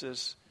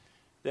circumstances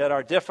that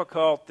are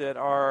difficult, that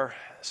are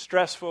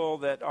stressful,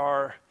 that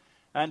are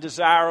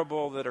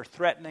undesirable, that are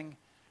threatening.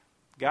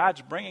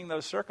 God's bringing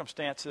those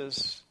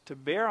circumstances to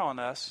bear on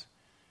us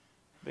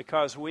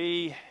because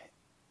we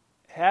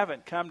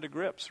haven't come to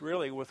grips,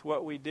 really, with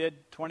what we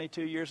did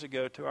 22 years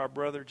ago to our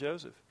brother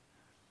Joseph.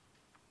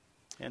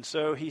 And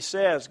so he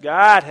says,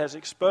 God has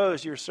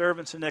exposed your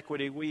servants'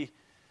 iniquity. We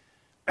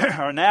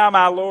are now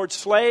my Lord's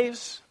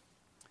slaves,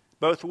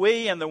 both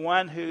we and the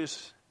one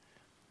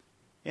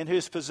in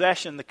whose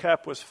possession the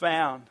cup was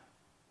found.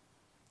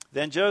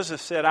 Then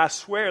Joseph said, I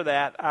swear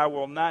that I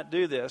will not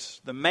do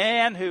this. The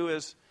man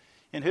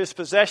in whose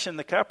possession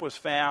the cup was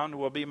found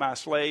will be my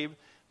slave.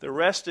 The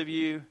rest of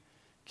you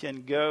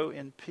can go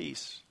in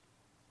peace.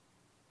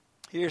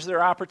 Here's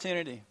their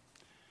opportunity.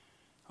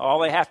 All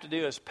they have to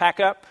do is pack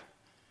up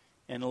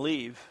and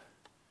leave.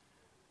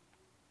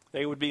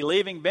 They would be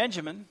leaving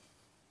Benjamin,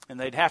 and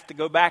they'd have to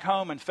go back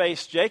home and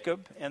face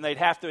Jacob, and they'd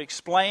have to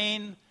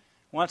explain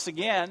once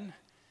again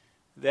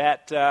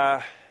that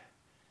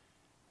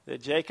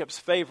Jacob's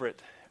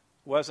favorite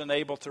wasn't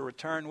able to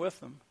return with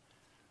them.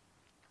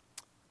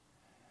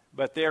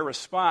 But their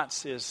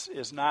response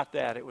is not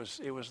that. It was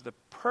the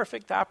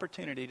perfect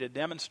opportunity to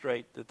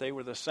demonstrate that they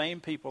were the same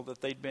people that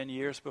they'd been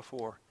years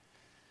before.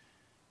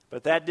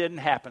 But that didn't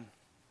happen.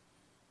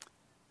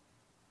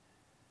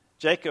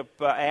 Jacob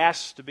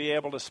asks to be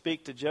able to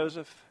speak to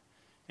Joseph,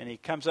 and he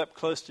comes up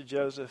close to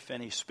Joseph,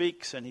 and he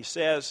speaks, and he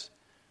says,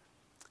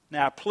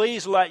 now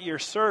please let your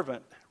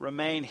servant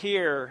remain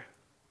here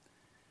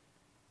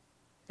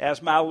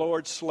as my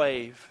Lord's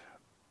slave.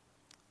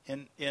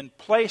 In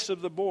place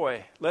of the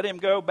boy, let him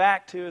go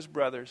back to his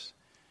brothers.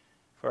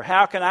 For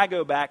how can I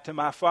go back to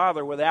my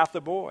father without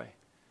the boy?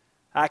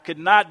 I could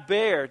not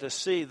bear to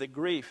see the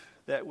grief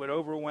that would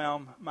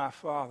overwhelm my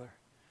father.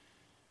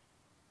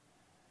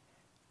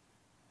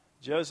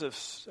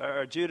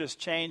 Judah's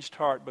changed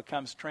heart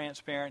becomes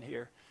transparent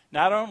here,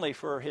 not only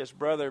for his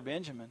brother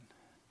Benjamin,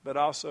 but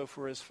also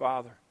for his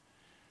father.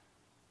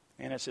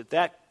 And it's at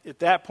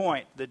that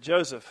point that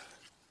Joseph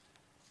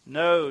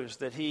knows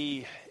that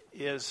he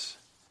is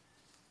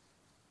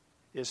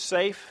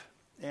safe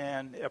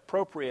and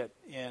appropriate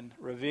in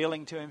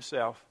revealing to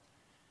himself,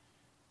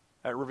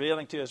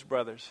 revealing to his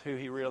brothers who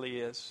he really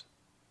is.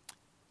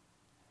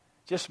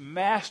 Just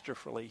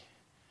masterfully,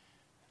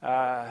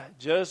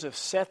 Joseph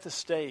set the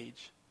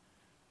stage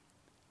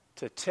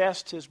to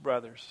test his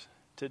brothers,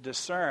 to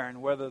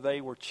discern whether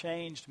they were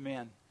changed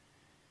men.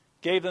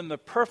 Gave them the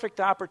perfect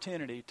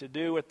opportunity to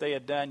do what they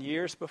had done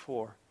years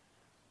before.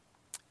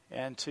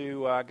 And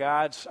to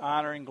God's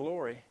honor and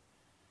glory,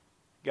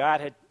 God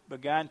had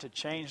begun to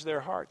change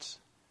their hearts.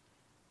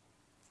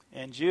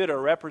 And Judah,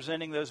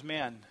 representing those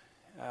men,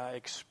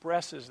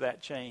 expresses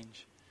that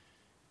change,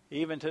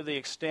 even to the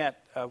extent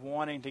of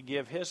wanting to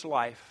give his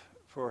life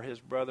for his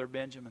brother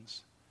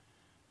Benjamin's,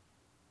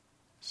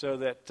 so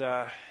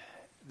that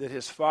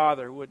his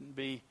father wouldn't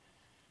be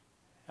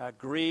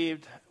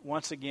grieved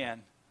once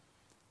again,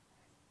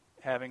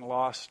 having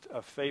lost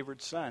a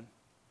favored son.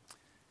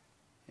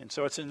 And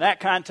so it's in that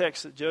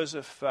context that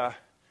Joseph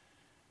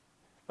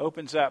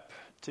opens up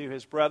to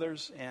his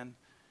brothers and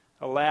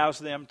allows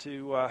them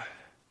to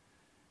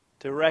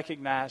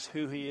recognize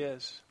who he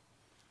is.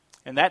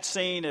 And that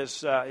scene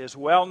is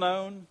well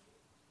known.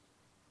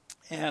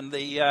 And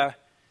the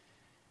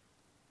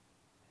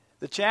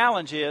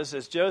challenge is,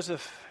 as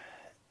Joseph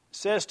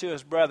says to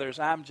his brothers,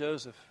 I'm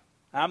Joseph.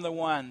 I'm the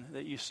one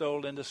that you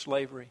sold into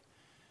slavery.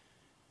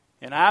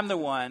 And I'm the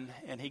one,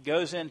 and he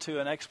goes into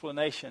an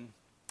explanation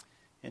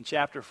in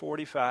chapter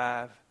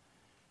 45.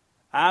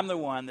 I'm the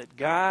one that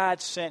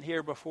God sent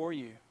here before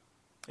you,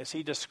 as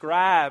he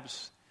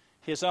describes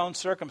his own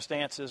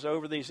circumstances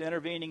over these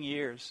intervening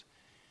years.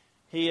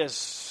 He is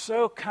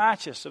so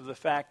conscious of the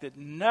fact that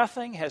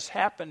nothing has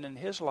happened in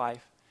his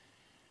life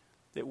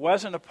that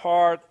wasn't a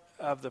part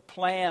of the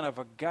plan of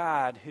a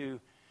God who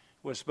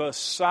was both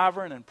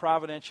sovereign and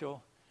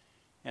providential,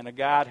 and a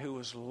God who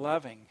was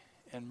loving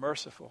and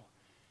merciful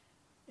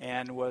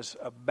and was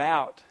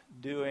about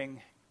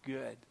doing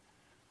good.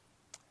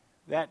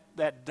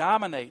 That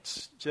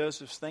dominates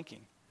Joseph's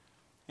thinking.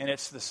 And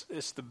it's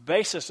the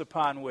basis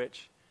upon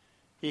which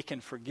he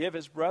can forgive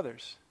his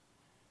brothers.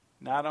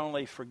 Not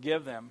only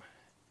forgive them,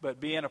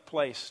 but be in a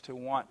place to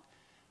want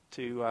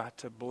to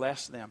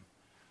bless them.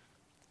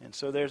 And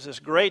so there's this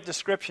great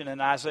description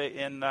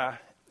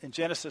in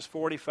Genesis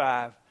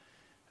 45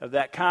 of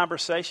that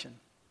conversation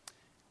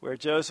where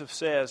Joseph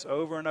says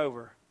over and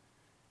over,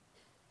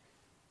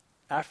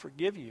 I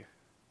forgive you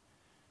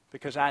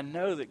because I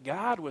know that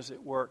God was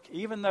at work.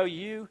 Even though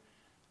you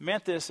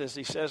meant this, as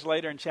he says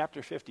later in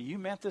chapter 50, you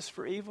meant this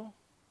for evil,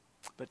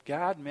 but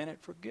God meant it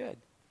for good.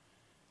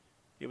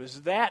 It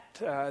was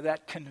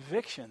that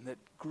conviction that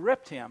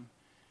gripped him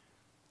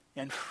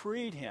and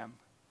freed him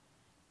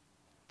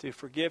to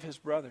forgive his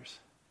brothers.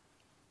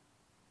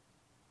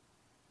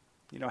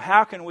 You know,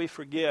 how can we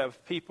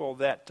forgive people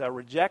that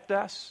reject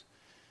us,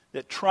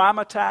 that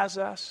traumatize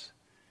us,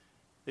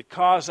 that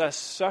cause us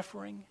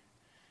suffering?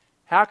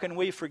 How can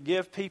we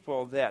forgive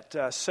people that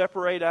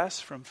separate us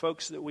from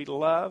folks that we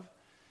love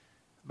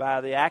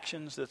by the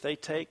actions that they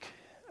take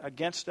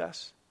against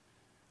us?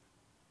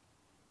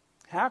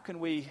 How can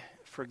we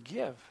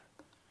forgive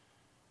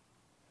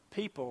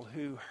people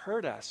who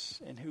hurt us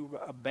and who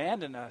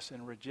abandon us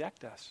and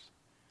reject us?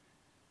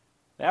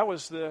 That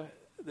was the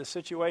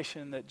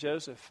situation that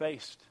Joseph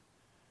faced.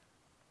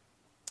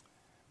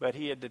 But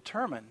he had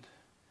determined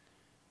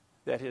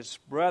that his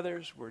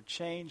brothers were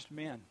changed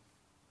men.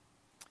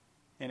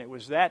 And it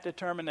was that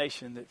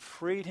determination that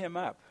freed him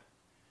up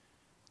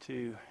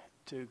to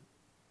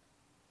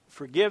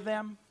forgive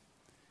them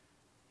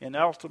and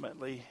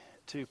ultimately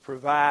to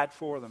provide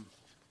for them.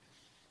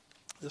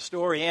 The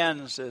story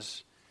ends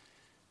as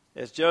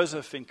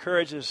Joseph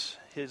encourages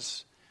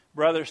his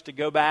brothers to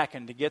go back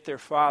and to get their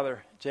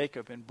father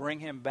Jacob and bring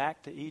him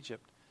back to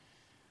Egypt.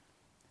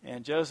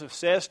 And Joseph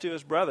says to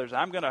his brothers,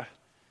 I'm going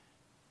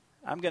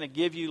to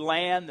give you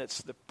land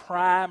that's the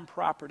prime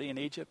property in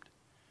Egypt.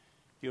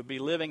 You'll be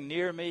living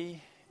near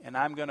me, and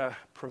I'm going to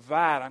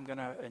provide. I'm going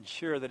to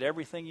ensure that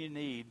everything you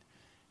need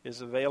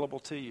is available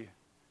to you.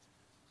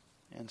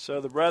 And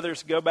so the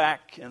brothers go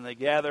back and they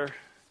gather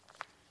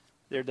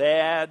their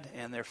dad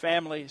and their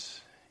families,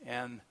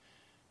 and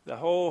the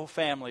whole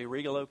family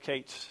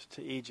relocates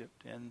to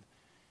Egypt.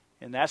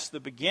 And that's the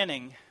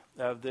beginning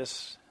of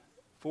this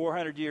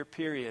 400-year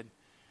period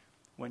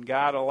when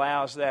God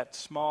allows that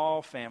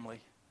small family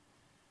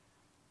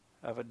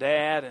of a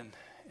dad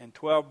and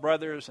 12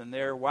 brothers and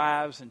their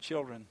wives and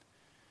children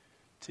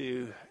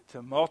to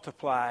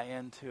multiply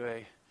into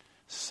a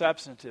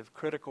substantive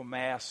critical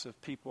mass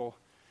of people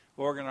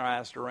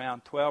organized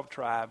around 12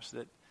 tribes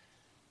that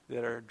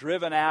are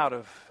driven out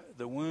of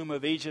the womb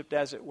of Egypt,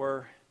 as it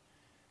were,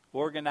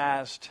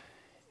 organized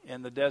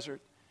in the desert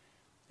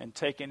and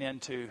taken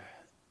into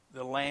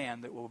the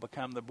land that will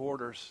become the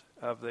borders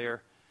of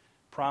their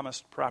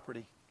promised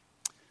property.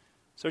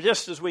 So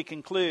just as we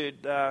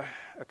conclude, a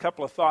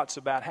couple of thoughts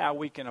about how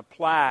we can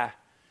apply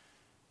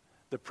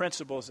the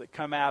principles that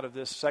come out of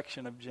this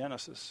section of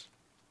Genesis.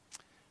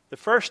 The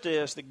first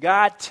is that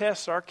God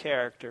tests our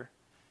character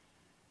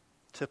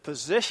to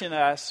position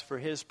us for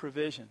his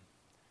provision.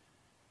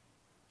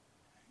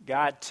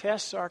 God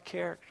tests our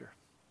character.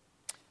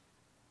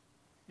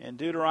 In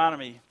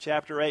Deuteronomy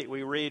chapter 8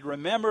 we read,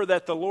 remember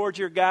that the Lord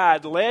your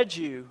God led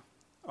you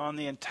on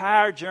the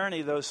entire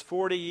journey, those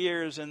 40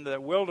 years in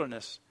the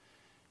wilderness,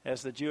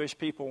 as the Jewish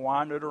people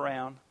wandered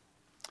around,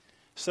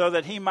 so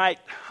that he might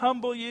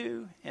humble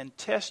you and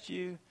test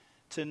you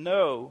to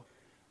know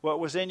what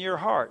was in your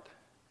heart,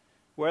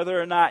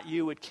 whether or not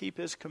you would keep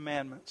his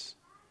commandments.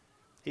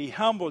 He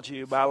humbled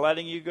you by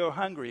letting you go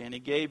hungry, and he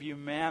gave you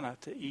manna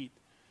to eat.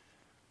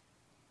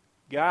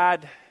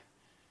 God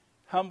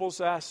humbles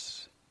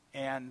us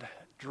and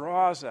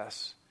draws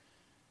us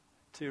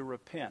to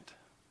repent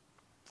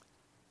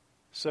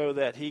so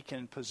that he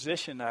can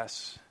position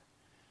us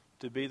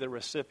to be the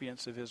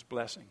recipients of his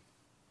blessing.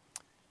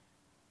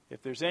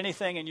 If there's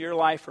anything in your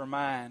life or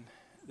mine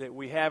that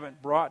we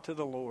haven't brought to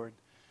the Lord,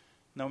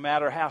 no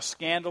matter how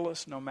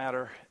scandalous, no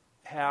matter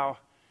how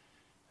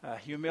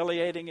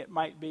humiliating it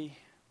might be,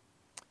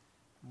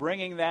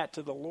 bringing that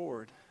to the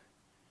Lord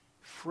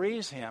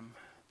frees him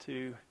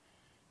to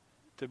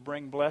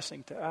bring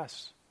blessing to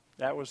us.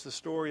 That was the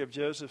story of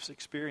Joseph's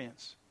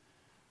experience.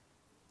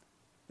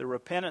 The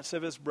repentance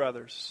of his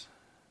brothers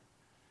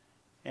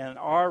and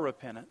our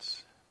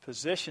repentance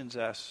positions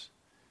us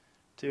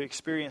to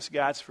experience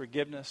God's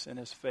forgiveness and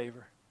his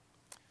favor.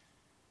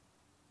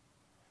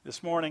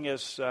 This morning,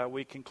 as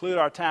we conclude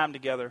our time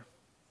together,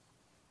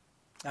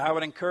 I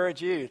would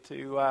encourage you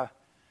to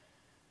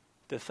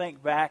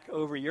think back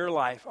over your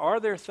life.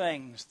 Are there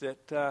things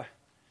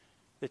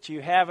that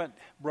you haven't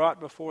brought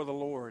before the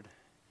Lord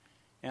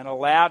and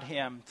allowed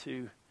Him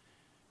to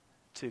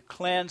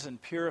cleanse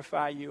and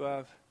purify you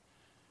of,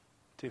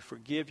 to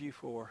forgive you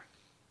for?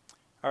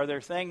 Are there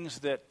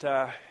things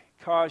that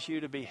cause you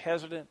to be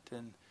hesitant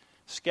and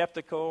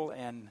skeptical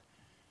and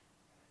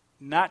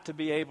not to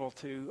be able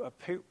to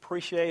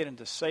appreciate and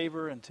to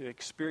savor and to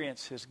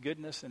experience His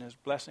goodness and His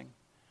blessing?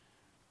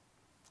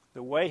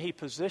 The way He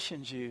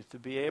positions you to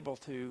be able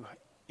to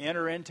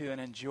enter into and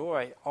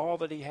enjoy all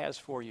that He has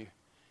for you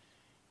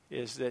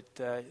is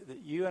that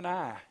you and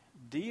I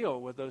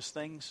deal with those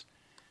things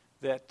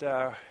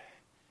that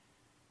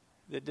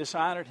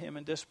dishonored Him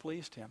and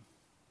displeased Him.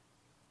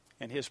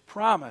 And His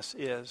promise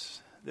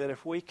is that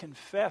if we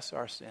confess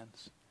our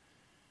sins,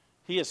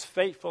 He is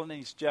faithful and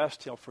He's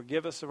just. He'll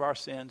forgive us of our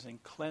sins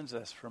and cleanse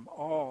us from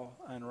all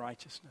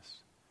unrighteousness.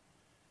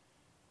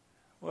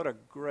 What a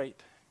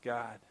great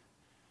God.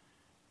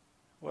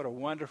 What a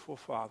wonderful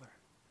Father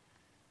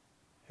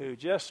who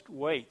just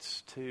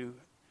waits to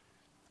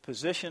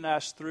position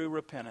us through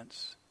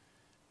repentance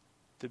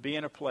to be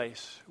in a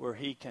place where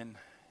He can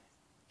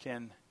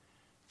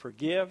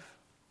forgive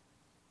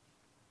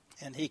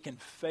and He can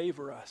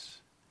favor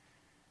us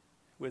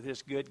with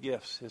His good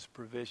gifts, His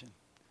provision.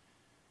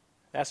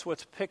 That's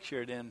what's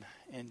pictured in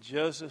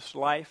Joseph's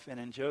life and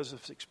in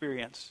Joseph's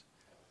experience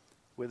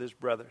with his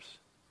brothers.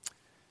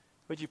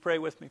 Would you pray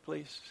with me,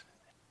 please?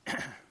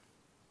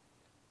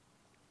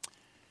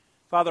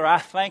 Father, I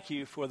thank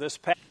You for this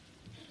passage.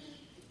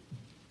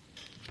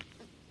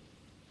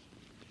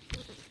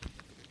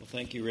 Well,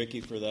 thank you,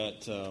 Ricky, for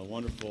that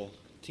wonderful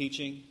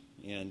teaching.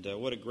 And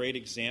what a great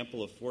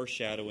example of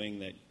foreshadowing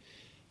that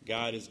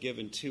God has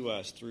given to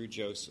us through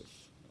Joseph.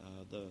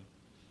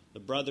 The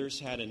brothers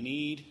had a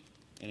need,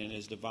 and in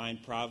His divine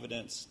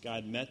providence,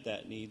 God met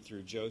that need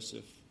through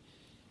Joseph.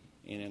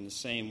 And in the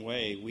same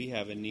way, we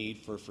have a need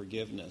for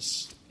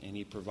forgiveness, and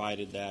He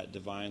provided that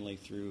divinely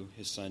through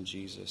His Son,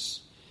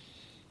 Jesus.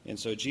 And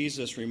so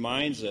Jesus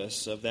reminds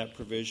us of that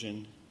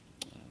provision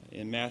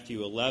in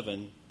Matthew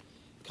 11.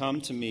 Come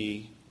to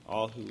me,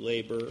 all who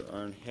labor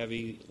are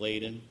heavy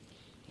laden,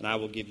 and I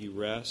will give you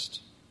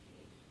rest.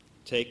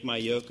 Take my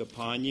yoke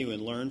upon you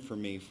and learn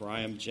from me, for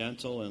I am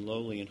gentle and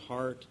lowly in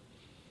heart,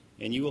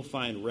 and you will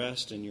find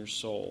rest in your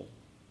soul.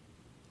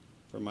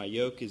 For my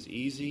yoke is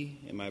easy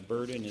and my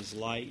burden is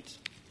light.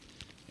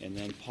 And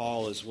then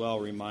Paul as well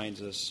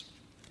reminds us,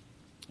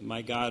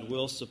 my God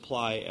will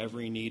supply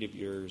every need of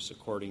yours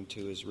according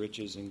to His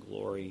riches and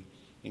glory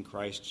in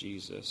Christ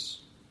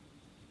Jesus.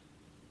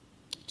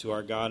 To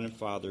our God and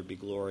Father be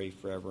glory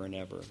forever and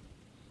ever.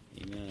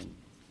 Amen.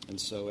 And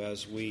so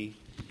as we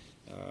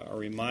are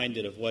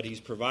reminded of what He's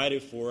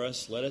provided for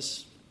us, let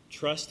us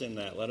trust in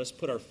that. Let us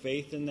put our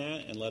faith in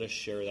that, and let us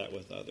share that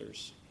with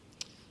others.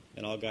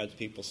 And all God's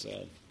people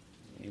said,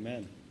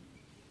 amen.